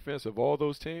the defense of all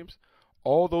those teams,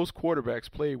 all those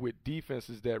quarterbacks played with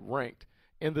defenses that ranked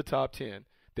in the top 10.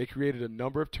 They created a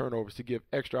number of turnovers to give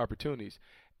extra opportunities.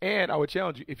 And I would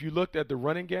challenge you, if you looked at the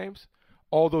running games,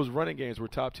 all those running games were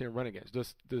top 10 running games.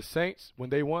 The Saints, when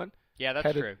they won,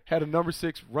 had a number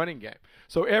 6 running game.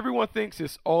 So everyone thinks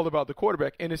it's all about the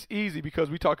quarterback, and it's easy because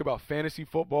we talk about fantasy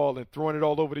football and throwing it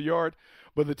all over the yard.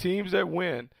 But the teams that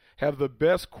win have the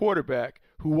best quarterback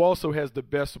who also has the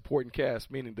best supporting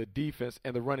cast, meaning the defense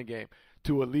and the running game,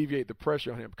 to alleviate the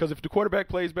pressure on him. Because if the quarterback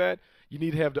plays bad, you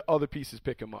need to have the other pieces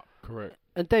pick him up. Correct.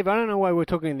 And Dave, I don't know why we're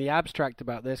talking in the abstract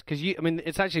about this, because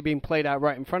it's actually being played out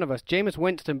right in front of us. Jameis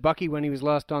Winston, Bucky, when he was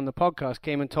last on the podcast,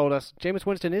 came and told us Jameis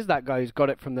Winston is that guy who's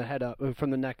got it from the head up, from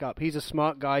the neck up. He's a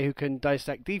smart guy who can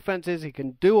dissect defenses. He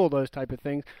can do all those type of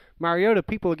things. Mariota,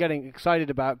 people are getting excited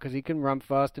about because he can run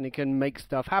fast and he can make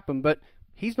stuff happen, but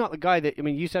he's not the guy that,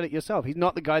 you said it yourself, he's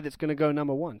not the guy that's going to go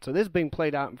number 1. So this is being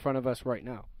played out in front of us right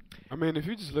now. I mean, if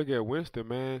you just look at Winston,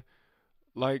 man,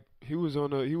 like he was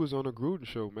on a Gruden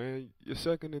show, man. Your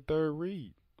second and third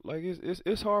read, like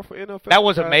it's hard for NFL. That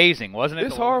was guys. Amazing, wasn't it?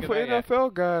 It's hard for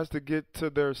NFL guys to get to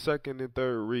their second and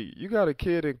third read. You got a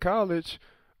kid in college,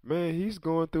 man. He's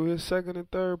going through his second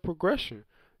and third progression.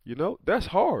 That's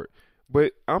hard.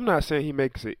 But I'm not saying he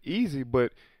makes it easy,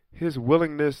 but his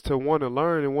willingness to want to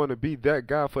learn and want to be that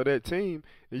guy for that team,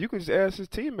 and you can just ask his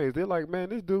teammates. They're like, man,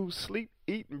 this dude sleep,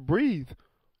 eat, and breathe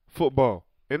football,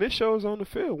 and it shows on the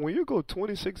field. When you go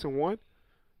 26-1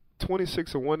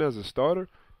 as a starter,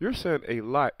 you're saying a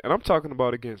lot, and I'm talking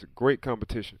about against great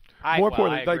competition. More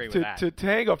importantly, to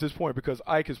hang off this point, because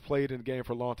Ike has played in the game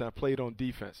for a long time, played on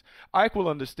defense. Ike will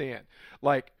understand,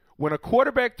 like when a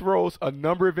quarterback throws a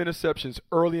number of interceptions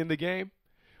early in the game,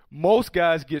 most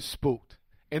guys get spooked.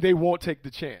 And they won't take the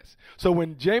chance. So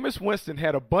when Jameis Winston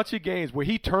had a bunch of games where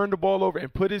he turned the ball over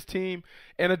and put his team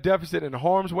in a deficit in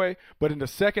harm's way, but in the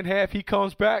second half he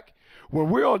comes back, when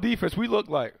we're on defense, we look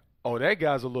like, oh, that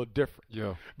guy's a little different.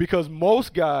 Yeah. Because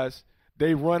most guys,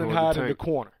 they run and hide in the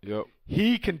corner. Yep.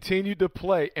 He continued to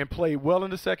play and play well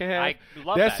in the second half. I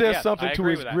love that says yes, something I to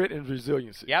agree his with grit that. and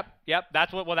resiliency. Yep.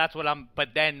 That's what I'm.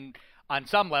 But then, on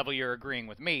some level, you're agreeing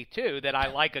with me too that I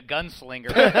like a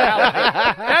gunslinger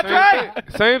mentality. That's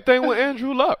right. Same thing with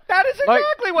Andrew Luck. That is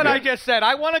exactly what I just said.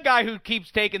 I want a guy who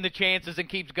keeps taking the chances and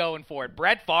keeps going for it.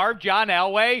 Brett Favre, John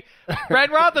Elway, Brett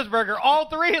Roethlisberger, all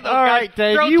 3 of those all guys right,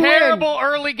 Dave, throw you terrible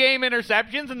early game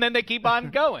interceptions, and then they keep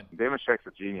on going. Damashek's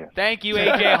a genius. Thank you,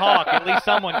 A.J. Hawk. At least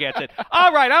someone gets it.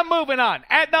 All right, I'm moving on.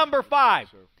 At number 5,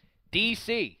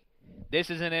 D.C. This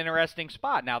is an interesting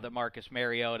spot now that Marcus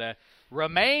Mariota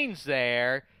remains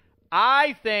there.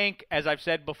 I think, as I've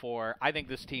said before, I think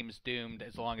this team is doomed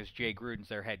as long as Jay Gruden's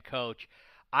their head coach.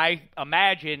 I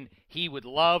imagine he would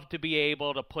love to be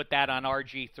able to put that on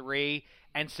RG3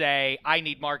 and say, I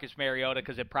need Marcus Mariota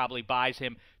because it probably buys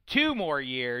him 2 more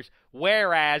years,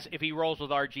 whereas if he rolls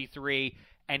with RG3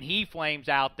 and he flames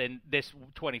out, then this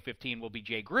 2015 will be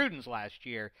Jay Gruden's last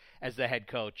year as the head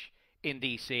coach in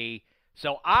D.C.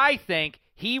 So I think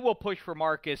he will push for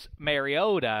Marcus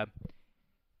Mariota.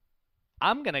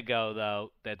 I'm going to go,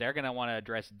 though, that they're going to want to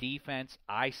address defense.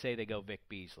 I say they go Vic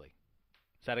Beasley.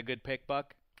 Is that a good pick,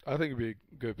 Buck? I think it'd be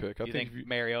a good pick. You think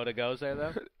Mariota goes there,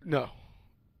 though? No.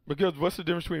 Because what's the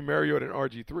difference between Mariota and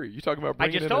RG3? You're talking about I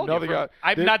bringing just in told another you. guy.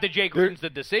 I'm not that Jay Gruden's the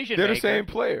decision They're maker. the same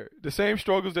player. The same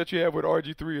struggles that you have with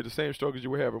RG3 are the same struggles you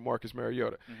would have with Marcus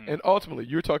Mariota. Mm-hmm. And ultimately,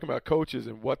 you're talking about coaches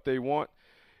and what they want.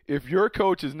 If your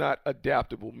coach is not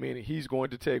adaptable, meaning he's going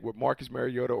to take what Marcus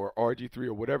Mariota or RG3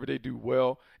 or whatever they do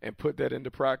well and put that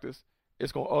into practice,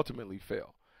 it's going to ultimately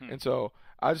fail. And so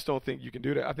I just don't think you can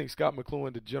do that. I think Scott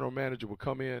McCloughan, the general manager, will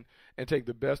come in and take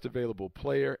the best available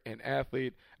player and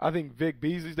athlete. I think Vic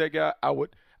Beasley's that guy. I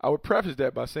would preface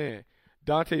that by saying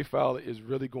Dante Fowler is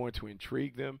really going to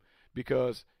intrigue them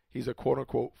because he's a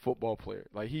quote-unquote football player.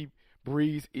 Like, he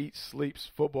breathes, eats, sleeps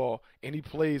football, and he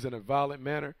plays in a violent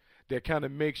manner that kind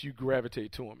of makes you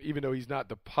gravitate to him, even though he's not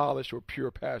the polished or pure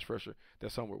pass rusher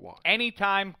that some would want.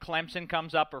 Anytime Clemson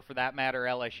comes up, or for that matter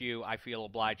LSU, I feel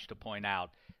obliged to point out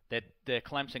that the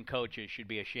Clemson coaches should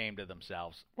be ashamed of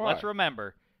themselves. Why? Let's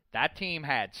remember, that team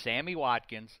had Sammy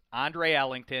Watkins, Andre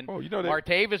Ellington, you know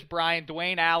Martavis Bryant,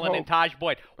 Dwayne Allen, and Taj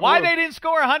Boyd. Why they didn't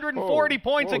score 140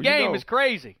 points a game is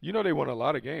crazy. You know they won a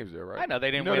lot of games there, right? I know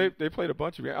they didn't win. They played a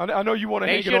bunch of games. I know you want to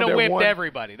hang it on that one. They should have whipped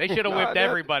everybody. They should have whipped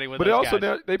everybody with but those also,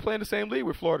 guys. they play in the same league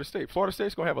with Florida State. Florida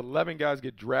State's going to have 11 guys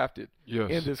get drafted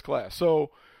in this class.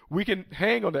 So we can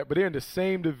hang on that, but they're in the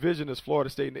same division as Florida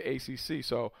State in the ACC.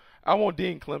 So I won't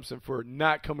ding Clemson for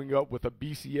not coming up with a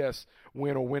BCS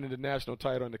win or winning the national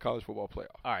title in the college football playoff.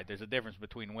 All right, there's a difference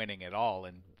between winning it all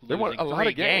and losing they won a lot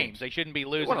of games. They shouldn't be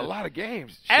losing. They won a lot of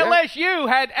games. LSU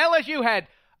had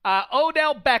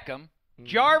Odell Beckham,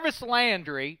 Jarvis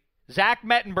Landry, Zach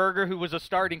Mettenberger, who was a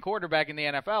starting quarterback in the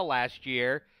NFL last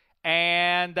year,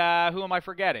 and who am I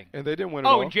forgetting? And they didn't win it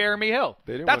all. And Jeremy Hill.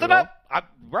 They didn't That's win it enough.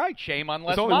 Right, shame on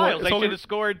Les Miles. They should have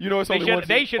scored. You know, it's only one team.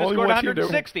 They should have scored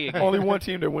 160 again. Only one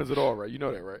team that wins it all, right? You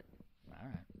know that, right? All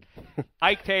right.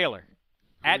 Ike Taylor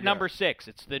at number 6.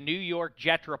 It's the New York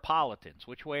Jetropolitans.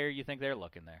 Which way you think they're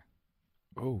looking there?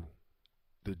 Oh,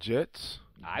 the Jets.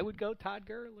 I would go Todd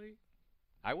Gurley.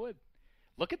 I would.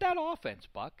 Look at that offense,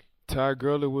 Buck. Todd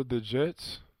Gurley with the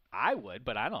Jets. I would,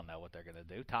 but I don't know what they're going to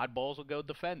do. Todd Bowles will go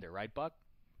defender, right, Buck?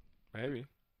 Maybe.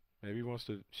 Maybe he wants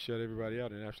to shut everybody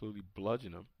out and absolutely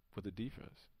bludgeon them with the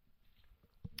defense.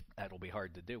 That'll be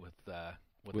hard to do with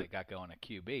what they got going at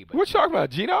QB. But what you talking about,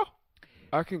 Geno?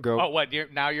 I can go. Oh, what?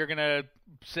 Now you're going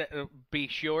to be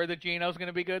sure that Geno's going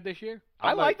to be good this year?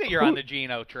 I like that you're on the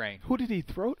Geno train. Who did he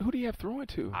throw? Who do you have throwing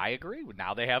to? I agree.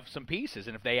 Now they have some pieces,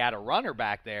 and if they add a runner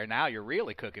back there, now you're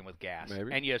really cooking with gas.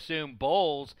 Maybe. And you assume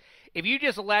Bowles. If you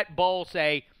just let Bowles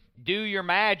say, do your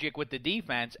magic with the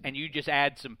defense, and you just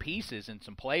add some pieces and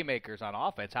some playmakers on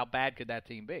offense, how bad could that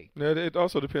team be? Now, it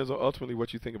also depends on ultimately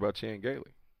what you think about Chan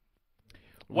Gailey.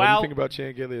 Well, what do you think about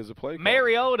Chan Gailey as a play caller?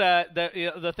 Mariota,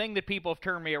 the thing that people have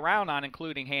turned me around on,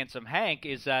 including Handsome Hank,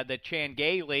 is that Chan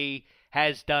Gailey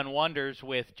has done wonders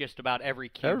with just about every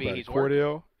QB he's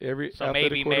worked with. So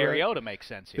maybe Mariota makes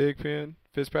sense here. Big Pen,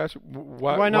 Fitzpatrick.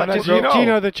 Why not just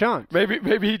Geno the chance?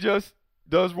 Maybe he just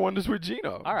does wonders with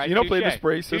Geno. All right, Geno played the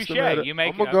spray system.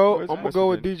 I'm gonna go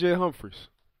with DJ Humphries,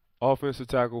 offensive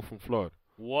tackle from Florida.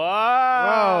 Whoa,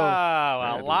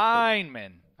 a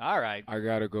lineman. All right. I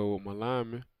gotta go with my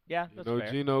lineman. Yeah, that's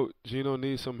fair. Geno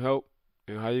needs some help,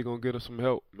 and how you gonna get him some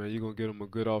help, man? You gonna get him a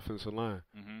good offensive line,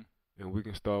 and we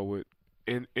can start with.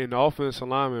 In the offensive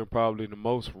lineman, probably the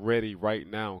most ready right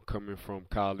now, coming from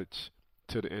college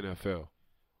to the NFL.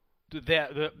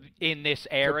 In this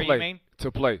era, you mean?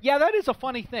 To play. Yeah, that is a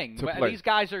funny thing. To play. These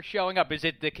guys are showing up. Is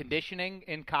it the conditioning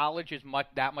in college is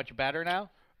that much better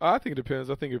now? I think it depends.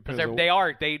 That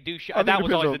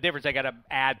was always the difference. They got to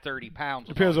add 30 pounds.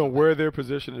 Depends on where they're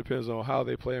positioned. It depends on how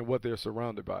they play and what they're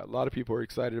surrounded by. A lot of people are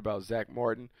excited about Zach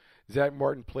Martin. Zach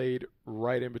Martin played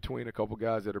right in between a couple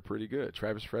guys that are pretty good.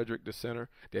 Travis Frederick, the center,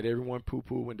 that everyone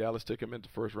poo-pooed when Dallas took him in the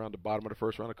first round, the bottom of the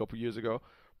first round a couple years ago.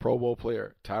 Pro Bowl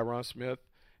player. Tyron Smith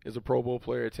is a Pro Bowl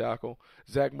player at tackle.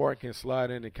 Zach Martin can slide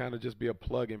in and kind of just be a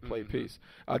plug-and-play piece.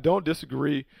 I don't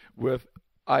disagree with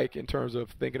Ike in terms of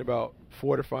thinking about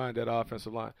fortifying that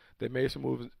offensive line. They made some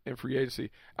moves in free agency.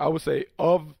 I would say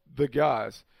of the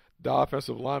guys, the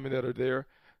offensive linemen that are there,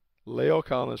 La'el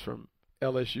Collins from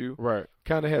LSU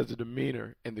kind of has the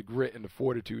demeanor and the grit and the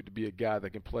fortitude to be a guy that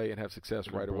can play and have success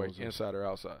right away, inside or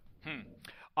outside.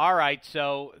 All right,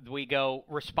 so we go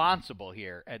responsible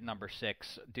here at number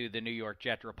 6, do the New York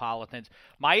Jetropolitans.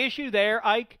 My issue there,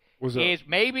 Ike, is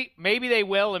maybe they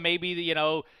will, and maybe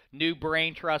the new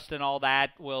brain trust and all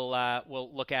that will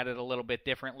look at it a little bit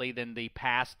differently than the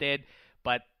past did.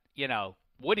 But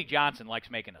Woody Johnson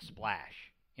likes making a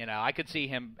splash. I could see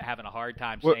him having a hard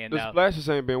time saying no. The splashes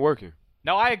ain't been working.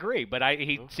 No, I agree, but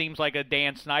he seems like a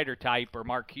Dan Snyder type or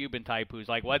Mark Cuban type who's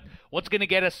like, what's going to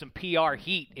get us some PR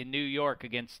heat in New York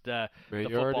against the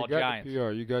football Giants? The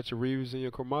PR. You got your Reeves and your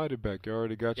Cromartie back. You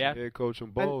already got your head coach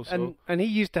and Bowles. And he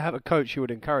used to have a coach who would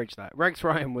encourage that. Rex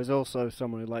Ryan was also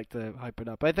someone who liked to hype it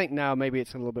up. I think now maybe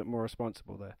it's a little bit more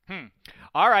responsible there.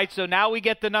 All right, so now we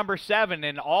get to number 7,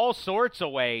 and all sorts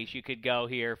of ways you could go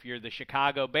here if you're the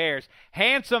Chicago Bears.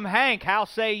 Handsome Hank, how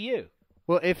say you?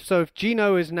 Well, if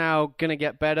Geno is now going to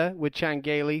get better with Chan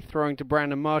Gailey throwing to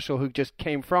Brandon Marshall, who just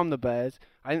came from the Bears,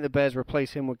 I think the Bears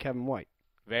replace him with Kevin White.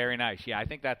 Very nice. Yeah, I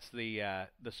think that's the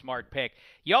smart pick.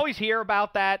 You always hear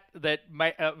about that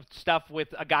stuff with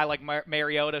a guy like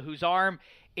Mariota, whose arm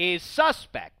is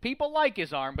suspect. People like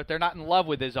his arm, but they're not in love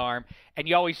with his arm. And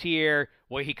you always hear,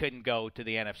 well, he couldn't go to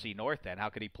the NFC North then. How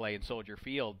could he play in Soldier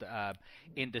Field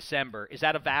in December? Is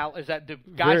that do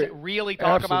guys really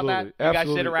talk about that? You absolutely.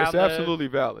 guys sit around it's absolutely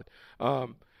valid.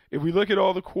 If we look at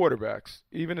all the quarterbacks,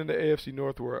 even in the AFC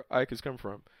North where Ike has come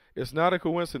from, it's not a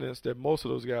coincidence that most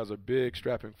of those guys are big,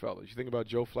 strapping fellas. You think about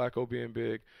Joe Flacco being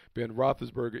big. Ben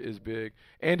Roethlisberger is big.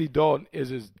 Andy Dalton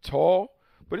is as tall,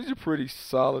 but he's a pretty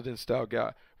solid and stout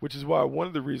guy, which is why one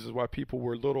of the reasons why people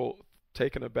were a little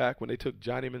taken aback when they took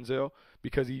Johnny Manziel,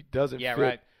 because he doesn't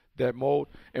fit that mold.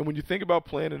 And when you think about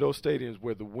playing in those stadiums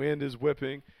where the wind is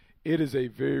whipping, it is a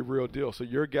very real deal. So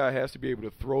your guy has to be able to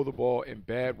throw the ball in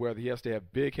bad weather. He has to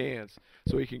have big hands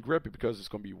so he can grip it, because it's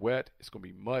going to be wet, it's going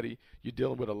to be muddy. You're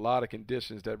dealing with a lot of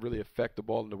conditions that really affect the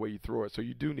ball and the way you throw it. So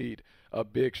you do need a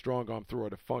big, strong-arm thrower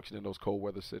to function in those cold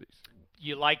weather cities.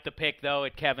 You like the pick, though,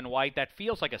 at Kevin White. That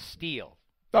feels like a steal.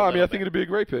 No, I think it'd be a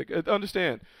great pick.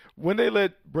 Understand, when they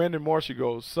let Brandon Marshall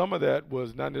go, some of that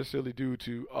was not necessarily due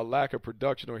to a lack of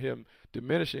production or him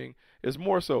diminishing. It's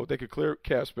more so they could clear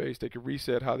cap space, they could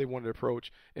reset how they wanted to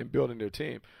approach in building their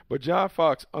team. But John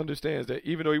Fox understands that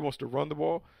even though he wants to run the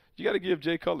ball, you got to give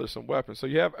Jay Cutler some weapons. So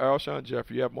you have Alshon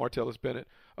Jeffrey, you have Martellus Bennett,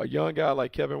 a young guy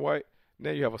like Kevin White.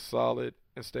 Now you have a solid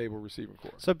and stable receiving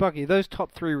corps. So, Bucky, those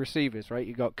top 3 receivers, right?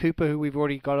 You got Cooper, who we've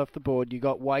already got off the board. You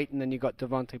got White, and then you got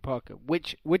Devontae Parker.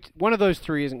 Which one of those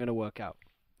 3 isn't going to work out?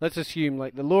 Let's assume,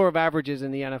 like, the law of averages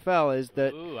in the NFL is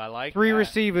that I like 3 that.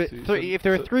 receivers. If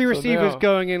there are 3 receivers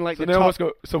going in, like the top.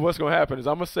 What's going to happen is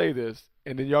I'm going to say this,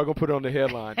 and then y'all going to put it on the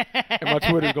headline, and my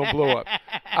Twitter's going to blow up.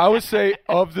 I would say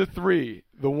of the 3,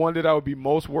 the one that I would be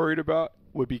most worried about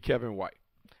would be Kevin White.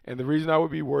 And the reason I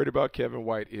would be worried about Kevin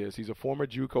White is he's a former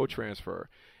JUCO transfer.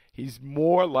 He's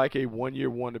more like a one-year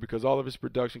wonder because all of his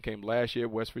production came last year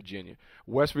at West Virginia.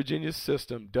 West Virginia's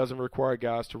system doesn't require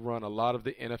guys to run a lot of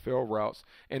the NFL routes.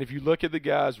 And if you look at the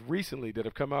guys recently that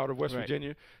have come out of West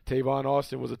Virginia, Tavon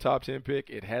Austin was a top 10 pick.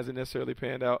 It hasn't necessarily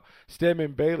panned out.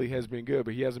 Stedman Bailey has been good,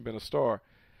 but he hasn't been a star.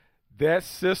 That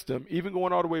system, even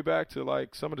going all the way back to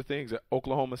like some of the things at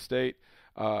Oklahoma State,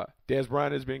 Dez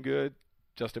Bryant has been good.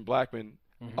 Justin Blackmon,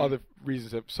 other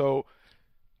reasons have. So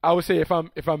I would say if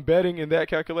I'm betting in that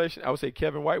calculation, I would say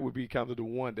Kevin White would be kind of the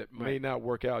one that may not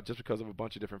work out just because of a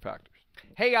bunch of different factors.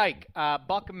 Hey, Ike,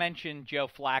 Buck mentioned Joe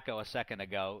Flacco a second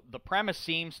ago. The premise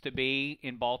seems to be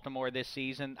in Baltimore this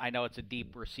season, I know it's a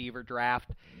deep receiver draft.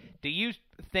 Do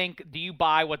you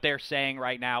buy what they're saying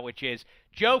right now, which is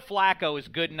Joe Flacco is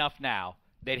good enough now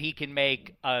that he can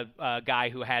make a guy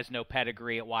who has no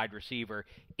pedigree at wide receiver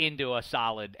into a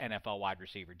solid NFL wide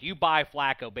receiver? Do you buy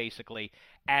Flacco basically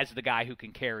as the guy who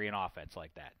can carry an offense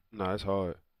like that? No, it's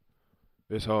hard.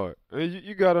 It's hard. And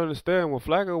you got to understand what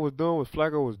Flacco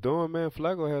was doing, man.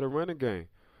 Flacco had a running game.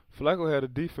 Flacco had a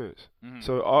defense.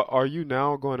 So are you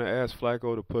now going to ask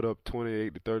Flacco to put up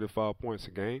 28 to 35 points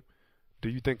a game? Do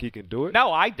you think he can do it?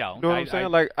 No, I don't. You know what I'm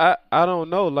saying? I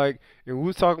don't know. And we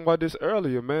was talking about this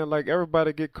earlier, man. Like,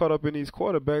 everybody get caught up in these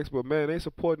quarterbacks, but, man, they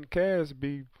supporting Cavs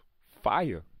be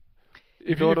fire.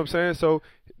 You know what I'm saying? So,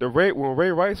 when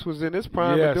Ray Rice was in his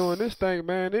prime and doing this thing,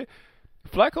 man,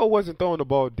 Flacco wasn't throwing the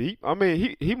ball deep. I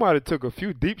mean, he might have took a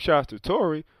few deep shots to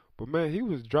Torrey, but, man, he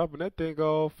was dropping that thing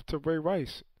off to Ray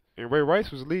Rice. And Ray Rice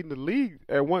was leading the league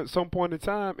at some point in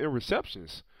time in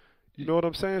receptions. You know what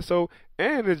I'm saying? So,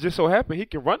 and it just so happened he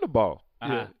can run the ball.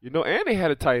 You know, and they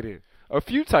had a tight end, a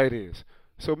few tight ends.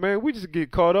 So, man, we just get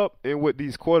caught up in what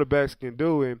these quarterbacks can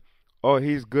do, and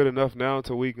he's good enough now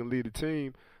until we can lead the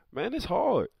team. Man, it's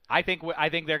hard. I think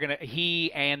they're gonna.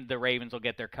 He and the Ravens will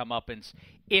get their comeuppance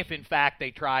if, in fact,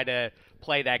 they try to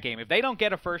play that game. If they don't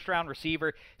get a first-round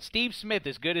receiver, Steve Smith,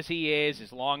 as good as he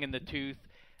is long in the tooth.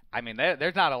 I mean,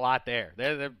 there's not a lot there.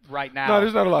 They're right now. No,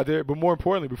 there's not a lot there. But more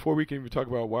importantly, before we can even talk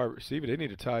about wide receiver, they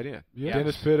need a tight end. Yes.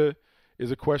 Dennis Pitta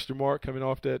is a question mark coming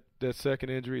off that second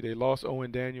injury. They lost Owen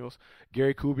Daniels.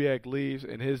 Gary Kubiak leaves,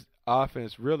 and his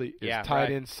offense really is tight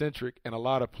end centric and a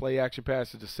lot of play action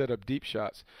passes to set up deep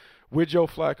shots. with Joe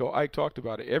Flacco, Ike talked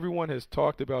about it. Everyone has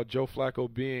talked about Joe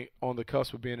Flacco being on the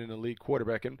cusp of being an elite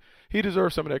quarterback, and he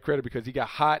deserves some of that credit because he got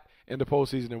hot in the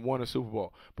postseason and won a Super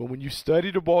Bowl. But when you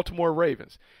study the Baltimore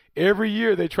Ravens, every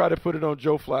year they try to put it on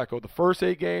Joe Flacco. The first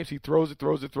 8 games, he throws it.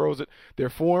 They're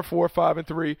 4-4,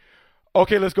 5-3.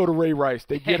 Okay, let's go to Ray Rice.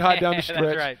 They get hot down the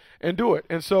stretch and do it.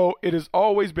 And so it has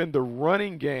always been the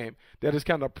running game that has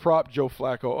kind of propped Joe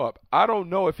Flacco up. I don't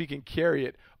know if he can carry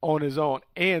it on his own,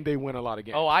 and they win a lot of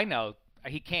games. Oh, I know.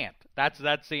 He can't. That's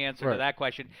the answer to that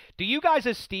question. Do you guys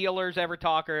as Steelers ever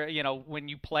talk, or, when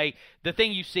you play, the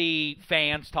thing you see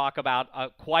fans talk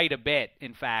about quite a bit,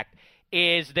 in fact,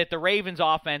 is that the Ravens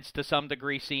offense to some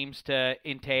degree seems to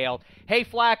entail, hey,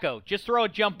 Flacco, just throw a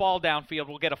jump ball downfield.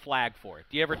 We'll get a flag for it.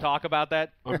 Do you ever talk about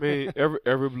that? I mean,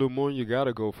 every blue moon you got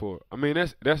to go for it. I mean,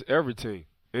 that's every team.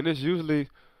 And it's usually,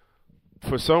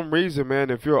 for some reason, man,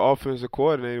 if you're an offensive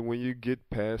coordinator, when you get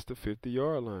past the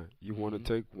 50-yard line, you want to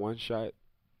take one shot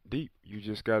deep. You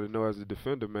just got to know as a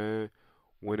defender, man,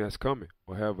 when that's coming,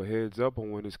 or have a heads up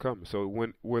on when it's coming. So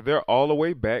when they're all the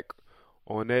way back,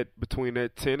 on that, between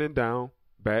that 10 and down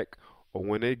back, or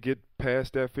when they get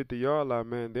past that 50-yard line,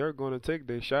 man, they're going to take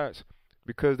their shots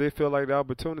because they feel like the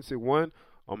opportunity. 1,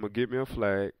 I'm going to get me a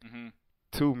flag.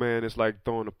 2, man, it's like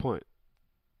throwing a punt.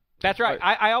 That's right.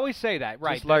 I always say that.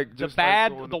 Right.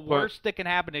 The worst that can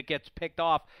happen, it gets picked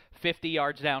off 50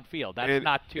 yards downfield. That's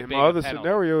not too big a penalty. My other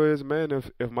scenario is, man,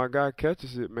 if my guy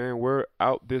catches it, man, we're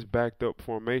out this backed up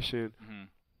formation.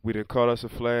 We didn't call us a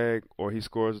flag, or he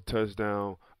scores a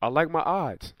touchdown. I like my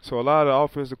odds. So a lot of the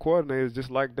offensive coordinators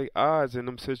just like their odds in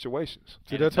them situations.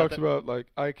 See, that talks about, like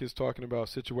Ike is talking about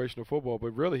situational football,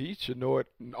 but really he should know it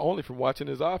only from watching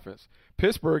his offense.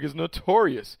 Pittsburgh is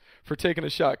notorious for taking a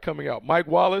shot coming out. Mike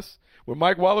Wallace, when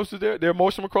Mike Wallace was there, they'll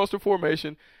motion him across the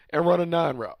formation and run a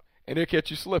 9 route, and they'll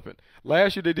catch you slipping.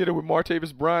 Last year they did it with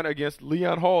Martavis Bryant against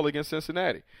Leon Hall against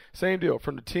Cincinnati. Same deal.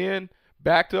 From the 10,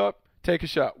 backed up, take a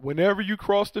shot. Whenever you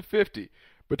cross the 50,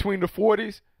 between the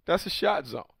 40s, that's a shot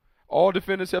zone. All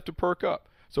defenders have to perk up.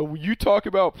 So when you talk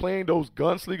about playing those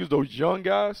gunslingers, those young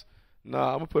guys, I'm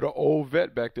going to put an old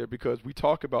vet back there because we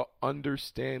talk about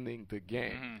understanding the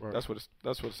game. That's what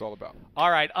it's all about.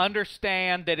 All right,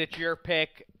 understand that it's your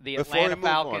pick, the Atlanta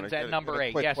Falcons at number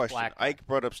 8. Yes, question. Black. Ike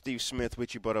brought up Steve Smith,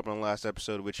 which you brought up on the last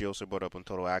episode, which you also brought up on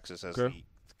Total Access as the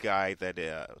guy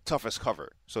that toughest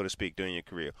cover, so to speak, during your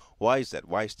career. Why is that?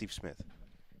 Why Steve Smith?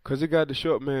 Because he got the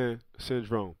short man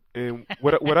syndrome. And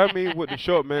what I mean with the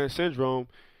short man syndrome,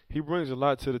 he brings a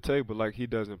lot to the table. Like, he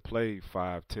doesn't play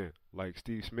 5'10". Like,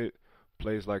 Steve Smith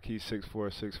plays like he's 6'4",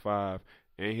 6'5",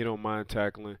 and he don't mind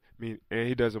tackling. And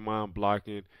he doesn't mind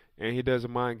blocking, and he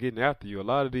doesn't mind getting after you. A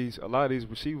lot of these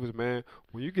receivers, man,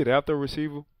 when you get after a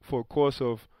receiver for a course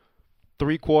of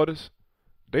 3 quarters,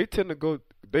 they tend to go.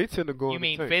 You in the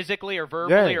mean tank. Physically or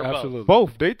verbally or absolutely.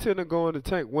 Both? They tend to go in the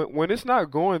tank. When it's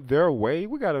not going their way,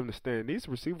 we got to understand these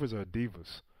receivers are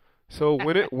divas. So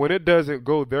when it doesn't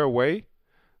go their way,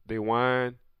 they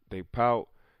whine, they pout,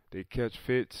 they catch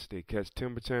fits, they catch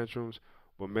temper tantrums.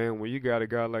 But, man, when you got a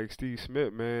guy like Steve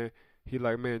Smith, man, he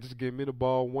like, man, just give me the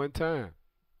ball one time.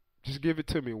 Just give it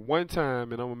to me one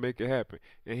time, and I'm going to make it happen.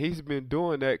 And he's been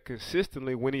doing that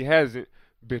consistently when he hasn't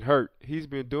been hurt. He's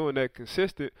been doing that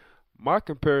consistent. My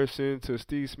comparison to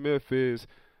Steve Smith is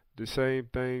the same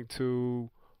thing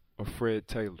to a Fred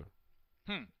Taylor.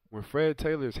 When Fred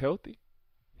Taylor is healthy,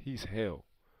 he's hell.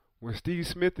 When Steve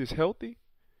Smith is healthy,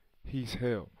 he's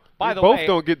hell. By the both way,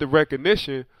 don't get the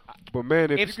recognition, but, man,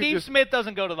 if Steve Smith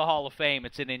doesn't go to the Hall of Fame,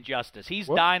 it's an injustice. He's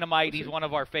dynamite. He's one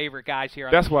of our favorite guys here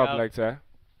on the show. That's why Black Tie.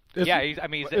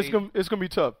 It's going to be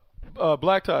tough.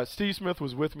 Black Tie, Steve Smith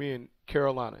was with me in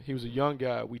Carolina. He was a young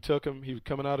guy. We took him. He was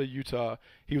coming out of Utah.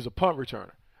 He was a punt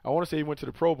returner. I want to say he went to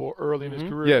the Pro Bowl early in his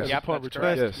career as a punt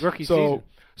returner. Yes. Rookie season.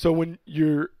 So when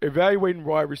you're evaluating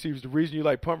wide receivers, the reason you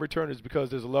like punt returners is because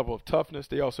there's a level of toughness.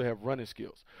 They also have running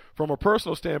skills. From a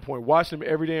personal standpoint, watching him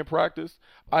every day in practice,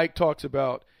 Ike talks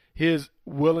about his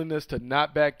willingness to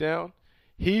not back down.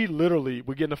 He literally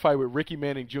would get in a fight with Ricky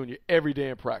Manning Jr. every day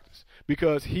in practice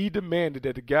because he demanded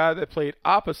that the guy that played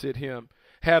opposite him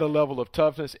had a level of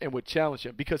toughness and would challenge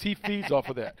him because he feeds off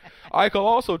of that. Ike will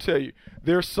also tell you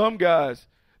there's some guys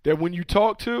that when you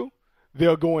talk to,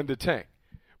 they'll go in the tank.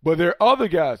 But there are other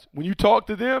guys, when you talk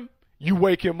to them, you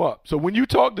wake him up. So when you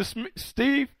talk to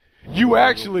Steve, you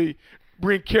actually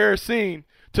bring kerosene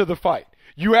to the fight.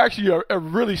 You actually are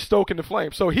really stoking the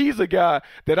flame. So he's a guy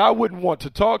that I wouldn't want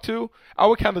to talk to. I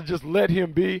would kind of just let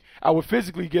him be. I would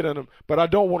physically get on him, but I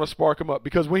don't want to spark him up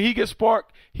because when he gets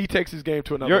sparked, he takes his game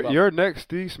to another level. Your next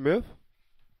Steve Smith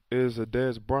is a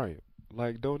Dez Bryant.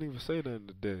 Like, don't even say nothing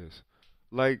to Dez.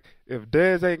 Like, if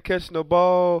Dez ain't catching the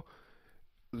ball,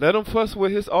 let him fuss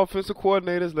with his offensive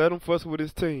coordinators. Let him fuss with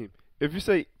his team. If you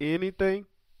say anything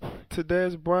to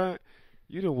Dez Bryant,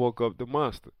 you done woke up the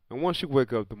monster. And once you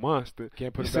wake up the monster,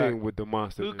 Can't put you it back. sing with the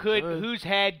monster. Whose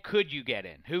head could you get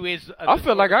in? Who is? I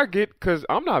feel like I get, because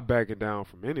I'm not backing down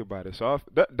from anybody. So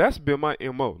that's been my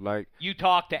MO. Like, you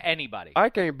talk to anybody. I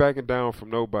can't backing down from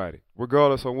nobody,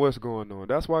 regardless of what's going on.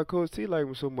 That's why Coach T like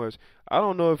him so much. I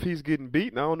don't know if he's getting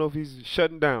beaten. I don't know if he's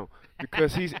shutting down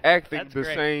because he's acting the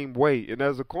same way. And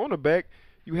as a cornerback,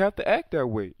 you have to act that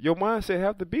way. Your mindset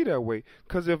have to be that way.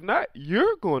 Because if not,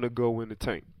 you're going to go in the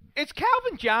tank. It's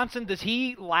Calvin Johnson. Does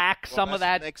he lack some of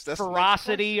that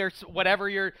ferocity or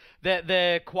whatever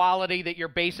the quality that you're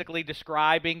basically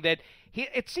describing? That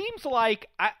it seems like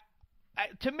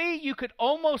to me you could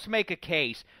almost make a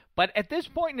case, but at this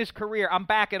point in his career, I'm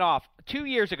backing off. 2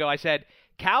 years ago, I said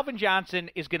Calvin Johnson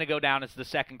is going to go down as the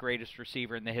second greatest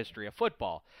receiver in the history of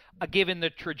football, given the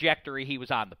trajectory he was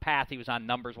on, the path he was on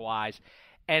numbers wise,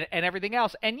 and everything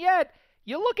else, and yet.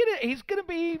 You look at it, he's going to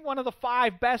be one of the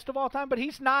 5 best of all time, but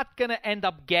he's not going to end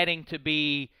up getting to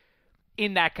be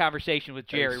in that conversation with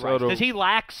Jerry Rice. Does he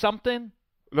lack something?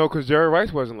 No, because Jerry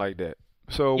Rice wasn't like that.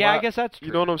 So yeah, I guess that's true.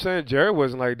 You know what I'm saying? Jerry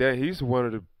wasn't like that. He's one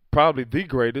of probably the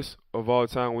greatest of all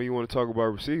time when you want to talk about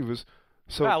receivers.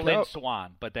 So well, Lynn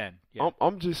Swan, but then. Yeah.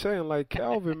 I'm just saying, like,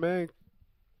 Calvin, man,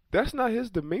 that's not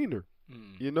his demeanor,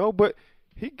 you know, but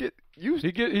he gets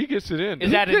it in.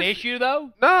 Is that an issue, though?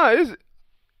 Nah,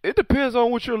 it depends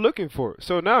on what you're looking for.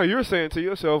 So now you're saying to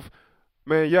yourself,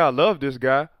 man, yeah, I love this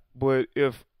guy, but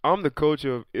if I'm the coach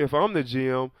if I'm the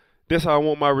GM, this how I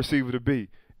want my receiver to be.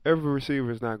 Every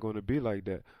receiver is not going to be like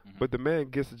that. Mm-hmm. But the man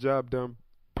gets the job done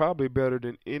probably better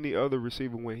than any other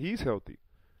receiver when he's healthy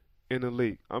in the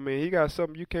league. I mean, he got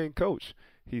something you can't coach.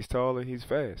 He's tall and he's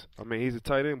fast. I mean, he's a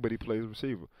tight end, but he plays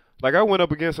receiver. Like, I went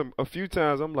up against him a few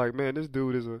times. I'm like, man, this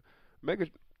dude is a mega.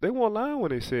 They weren't lying when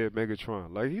they said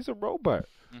Megatron. Like, he's a robot.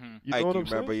 Mm-hmm. You know what I'm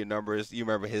remember saying? your numbers? You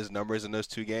remember his numbers in those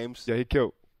 2 games? Yeah, he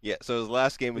killed. Yeah, so his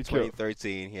last game in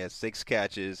 2013, he had 6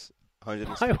 catches, 100.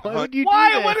 Why would you do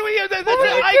Why? this? What do we?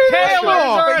 Ike Taylor is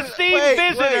our esteemed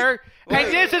visitor.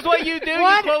 And this is what you do?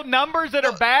 What? You quote numbers that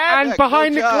are bad? And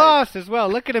behind the glass as well.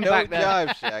 Look at him back there.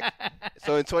 Jive, Shaq.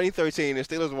 So in 2013, the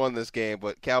Steelers won this game,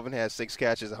 but Calvin had 6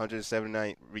 catches,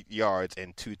 179 yards,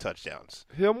 and 2 touchdowns.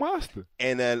 He's a monster.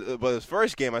 And then, but his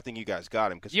first game, I think you guys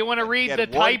got him. You want to read the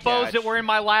typos that were in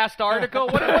my last article?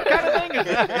 What kind of thing is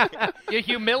this? You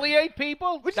humiliate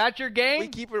people? That's your game? We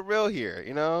keep it real here,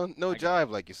 you know? No jive,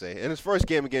 like you say. And his first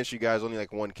game against you guys, only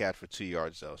like 1 catch for 2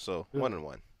 yards, though. So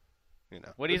 1-1. You know.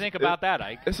 What do you think about that,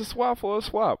 Ike? It's a swap for a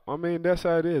swap. I mean, that's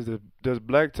how it is. Does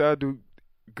Black Tie do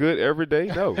good every day?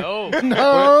 No.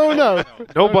 No.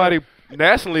 Nobody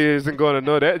nationally isn't going to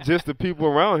know that. Just the people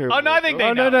around here. Oh, no, I think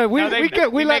they know. No. We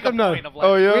let them know.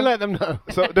 Oh, yeah? We let them know.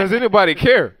 So does anybody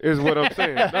care is what I'm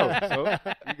saying. No. So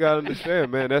you got to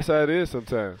understand, man. That's how it is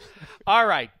sometimes. All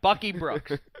right, Bucky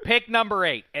Brooks. Pick number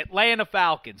 8, Atlanta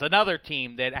Falcons, another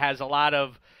team that has a lot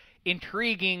of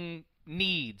intriguing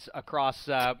needs across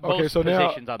most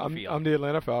positions on the field. I'm the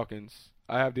Atlanta Falcons.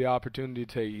 I have the opportunity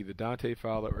to take either Dante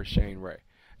Fowler or Shane Ray.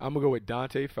 I'm going to go with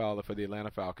Dante Fowler for the Atlanta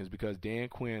Falcons because Dan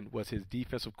Quinn was his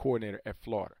defensive coordinator at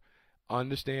Florida.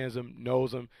 Understands him,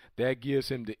 knows him. That gives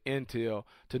him the intel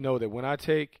to know that when I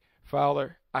take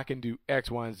Fowler, I can do X,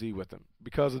 Y, and Z with him.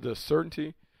 Because of the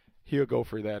certainty, he'll go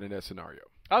for that in that scenario.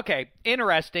 Okay,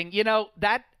 interesting. You know,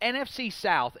 that NFC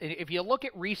South, if you look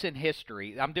at recent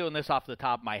history, I'm doing this off the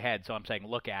top of my head, so I'm saying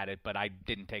look at it, but I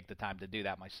didn't take the time to do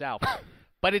that myself.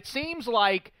 But it seems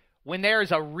like when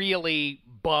there's a really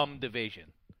bum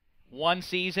division, one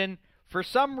season, for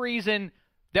some reason,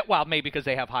 maybe because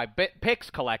they have high picks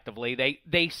collectively,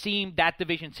 that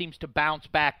division seems to bounce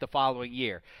back the following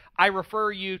year. I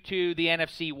refer you to the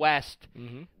NFC West,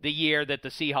 the year that the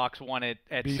Seahawks won it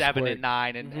at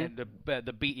 7-9, and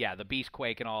the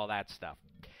Beastquake and all that stuff.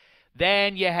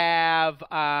 Then you have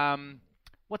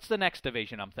what's the next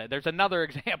division I'm saying? There's another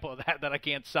example of that I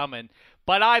can't summon.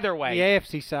 But either way, the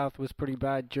AFC South was pretty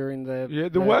bad during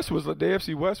the West was the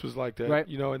AFC West was like that, right?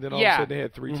 You know, and then all of a sudden they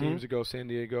had 3 teams to go: San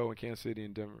Diego and Kansas City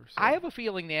and Denver. So. I have a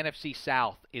feeling the NFC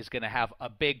South is going to have a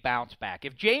big bounce back.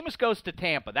 If Jameis goes to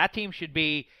Tampa, that team should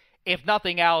be, if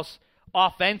nothing else,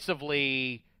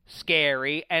 offensively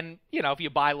scary. And you know, if you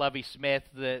buy Lovie Smith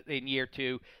in year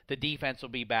 2, the defense will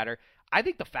be better. I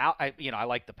think I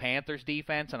like the Panthers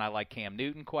defense, and I like Cam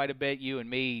Newton quite a bit. You and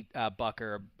me, Buck,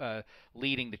 are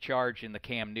leading the charge in the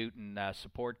Cam Newton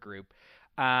support group.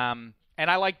 And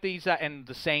I like these, and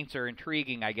the Saints are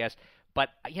intriguing, I guess. But,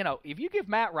 you know, if you give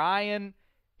Matt Ryan,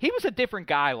 He was a different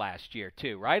guy last year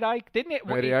too, right, Ike? Didn't it?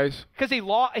 Matty Ice? Because he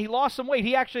lost some weight.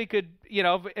 He actually could,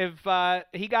 if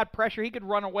he got pressure, he could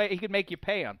run away. He could make you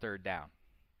pay on third down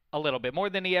a little bit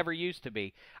more than he ever used to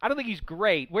be. I don't think he's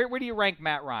great. Where do you rank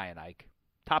Matt Ryan, Ike?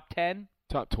 Top 10?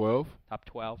 Top 12. Top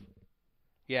 12.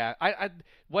 Yeah.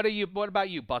 What about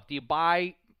you, Buck? Do you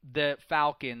buy the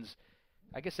Falcons?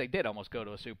 I guess they did almost go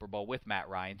to a Super Bowl with Matt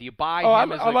Ryan. Do you buy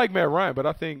him? I like Matt Ryan, but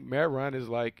I think Matt Ryan is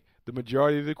like the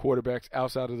majority of the quarterbacks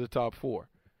outside of the top 4.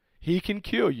 He can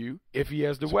kill you if he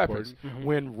has the weapons. Mm-hmm.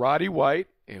 When Roddy White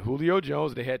and Julio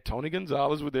Jones, they had Tony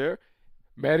Gonzalez were there,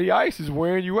 Matty Ice is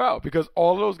wearing you out because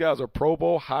all of those guys are Pro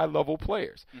Bowl high-level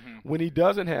players. Mm-hmm. When he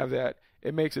doesn't have that,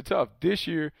 it makes it tough. This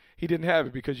year, he didn't have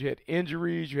it because you had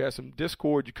injuries, you had some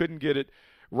discord, you couldn't get it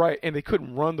right, and they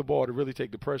couldn't run the ball to really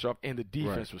take the pressure off, and the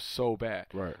defense was so bad.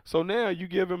 Right. So now you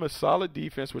give him a solid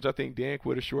defense, which I think Dan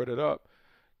Quinn has shored it up.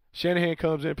 Shanahan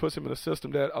comes in, puts him in a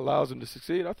system that allows him to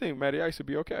succeed. I think Matty Ice would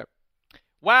be okay.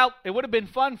 Well, it would have been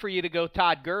fun for you to go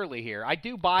Todd Gurley here. I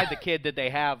do buy the kid that they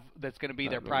have that's going to be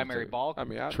their primary ball. I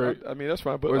mean, that's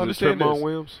fine, but Was understand it Tremont this.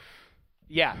 Williams?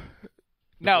 Yeah.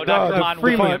 No, not Devon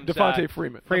Williams. Devontae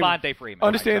Freeman. Devontae Freeman.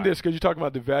 Understand this because you're talking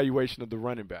about the valuation of the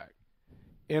running back.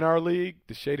 In our league,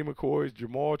 the Shady McCoys,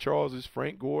 Jamal Charleses,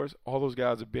 Frank Gores, all those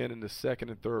guys have been in the second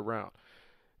and third round.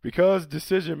 Because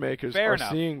decision makers are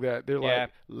seeing that, they're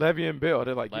like Le'Veon Bell.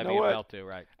 They're like, you know what? Bell too,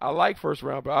 right. I like first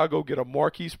round, but I'll go get a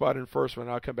marquee spot in first round.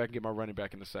 I'll come back and get my running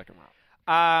back in the second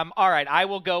round. All right, I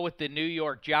will go with the New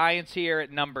York Giants here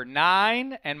at number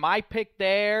 9, and my pick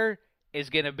there is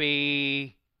going to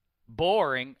be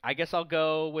boring. I guess I'll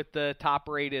go with the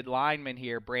top-rated lineman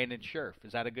here, Brandon Scherf.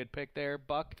 Is that a good pick there,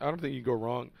 Buck? I don't think you can go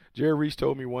wrong. Jerry Reese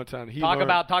told me one time talk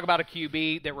about a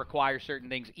QB that requires certain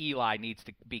things. Eli needs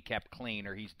to be kept clean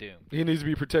or he's doomed. He needs to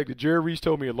be protected. Jerry Reese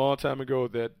told me a long time ago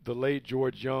that the late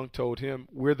George Young told him,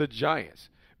 we're the Giants,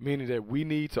 meaning that we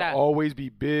need to always be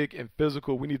big and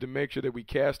physical. We need to make sure that we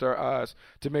cast our eyes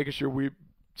to making sure we're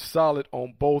solid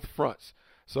on both fronts.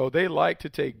 So they like to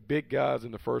take big guys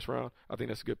in the first round. I think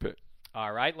that's a good pick.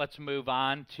 All right, let's move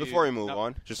on to – Before we move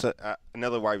on, just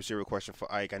another wide receiver question for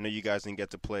Ike. I know you guys didn't get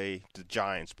to play the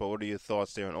Giants, but what are your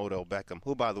thoughts there on Odell Beckham,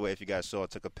 who, by the way, if you guys saw,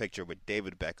 took a picture with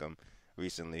David Beckham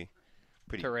recently.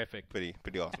 Terrific. Pretty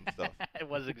awesome stuff. It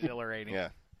was exhilarating. Yeah.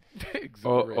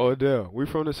 Odell, we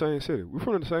from the same city. We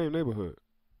from the same neighborhood.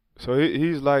 So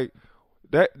he's like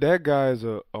that guy is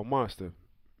a monster.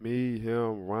 Me,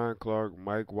 him, Ryan Clark,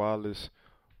 Mike Wallace,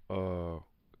 we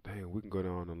can go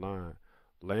down the line.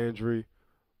 Landry,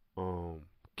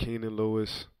 Keenan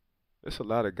Lewis. It's a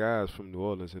lot of guys from New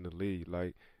Orleans in the league.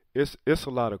 Like it's a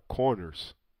lot of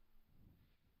corners.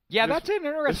 Yeah, that's an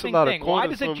interesting thing. Why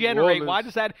does it generate? Why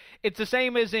does that? It's the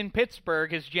same as in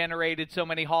Pittsburgh has generated so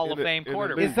many Hall of Fame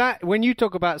quarterbacks. Is that when you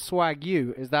talk about Swag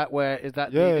U? Is that where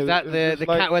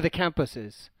the campus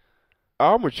is?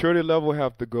 Our maturity level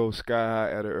have to go sky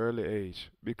high at an early age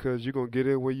because you're gonna get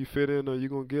in where you fit in, or you're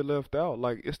gonna get left out.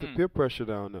 Like it's the peer pressure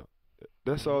down there.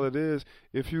 That's all it is.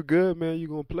 If you good, man, you're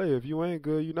gonna play. If you ain't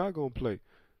good, you're not gonna play.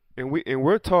 And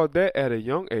we're taught that at a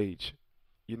young age,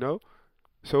 you know.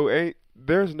 So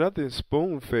there's nothing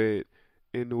spoon fed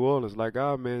in New Orleans. Like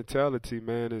our mentality,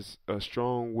 man, is a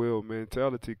strong will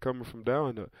mentality coming from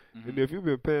down there. Mm-hmm. And if you've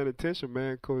been paying attention,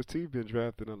 man, Coach T been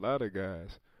drafting a lot of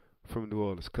guys from New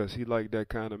Orleans because he like that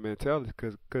kind of mentality.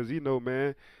 Because you know,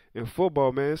 man, in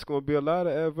football, man, it's gonna be a lot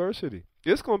of adversity.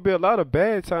 It's going to be a lot of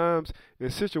bad times in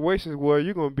situations where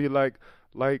you're going to be like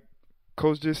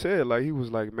Coach just said, like he was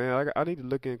like, man, I need to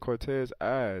look in Cortez's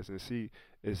eyes and see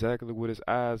exactly what his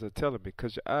eyes are telling me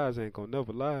because your eyes ain't going to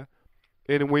never lie.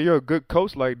 And when you're a good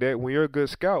coach like that, when you're a good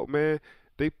scout, man,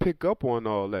 they pick up on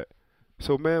all that.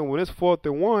 So, man, when it's 4th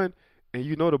and 1 and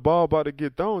you know the ball about to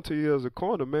get thrown to you as a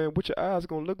corner, man, what your eyes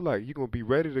going to look like? You going to be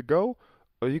ready to go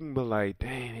or you can be like,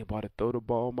 dang, they about to throw the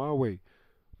ball my way.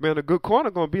 Man, a good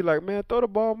corner going to be like, man, throw the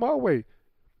ball my way.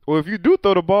 Or if you do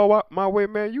throw the ball my way,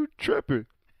 man, you tripping.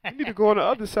 You need to go on the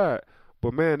other side.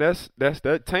 But, man, that's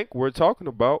that tank we're talking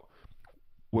about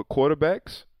with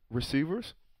quarterbacks,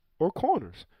 receivers, or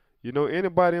corners. You know,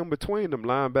 anybody in between them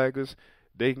linebackers,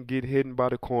 they can get hidden by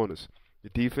the corners. The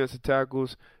defensive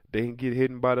tackles, they can get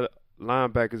hidden by the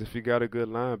linebackers if you got a good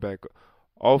linebacker.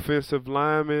 Offensive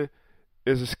lineman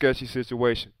is a sketchy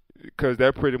situation because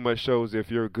that pretty much shows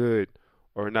if you're good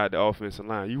or not the offensive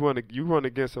line. You run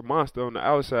against a monster on the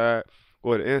outside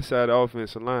or the inside of the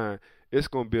offensive line, it's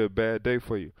going to be a bad day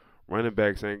for you. Running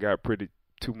backs ain't got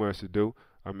too much to do.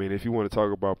 I mean, if you want to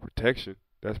talk about protection,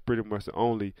 that's pretty much the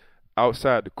only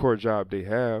outside the core job they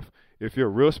have. If you're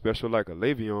real special like a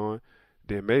Le'Veon,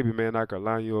 then maybe, man, I could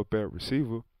line you up at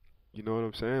receiver. You know what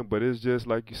I'm saying? But it's just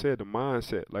like you said, the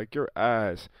mindset. Like your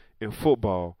eyes in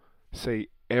football say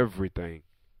everything.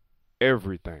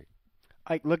 Everything.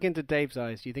 Like, look into Dave's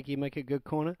eyes. Do you think he'd make a good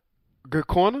corner? Good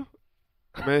corner?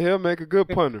 Man, he'll make a good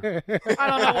punter. I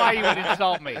don't know why you would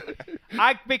insult me.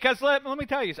 Because let me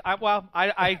tell you,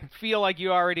 I feel like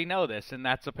you already know this, and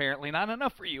that's apparently not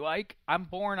enough for you, Ike. I'm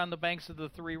born on the banks of the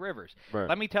Three Rivers. Right.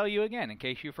 Let me tell you again, in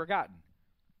case you've forgotten.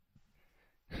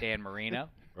 Dan Marino,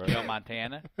 right. Joe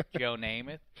Montana, Joe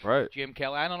Namath, right. Jim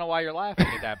Kelly. I don't know why you're laughing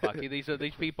at that, Bucky. These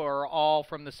people are all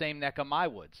from the same neck of my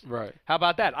woods. Right. How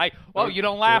about that? You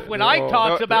don't laugh when Ike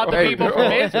talks about the people from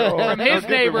his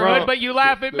neighborhood, but you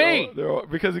laugh at me.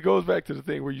 Because it goes back to the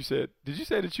thing where you said, did you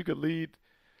say that you could lead?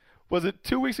 Was it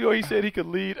 2 weeks ago he said he could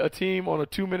lead a team on a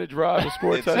 2-minute drive to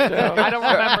score a touchdown? I don't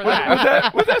remember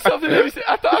that. Was that something that he said?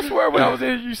 I swear when I was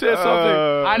in you said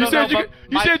something.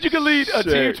 You said you could lead a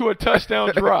team to a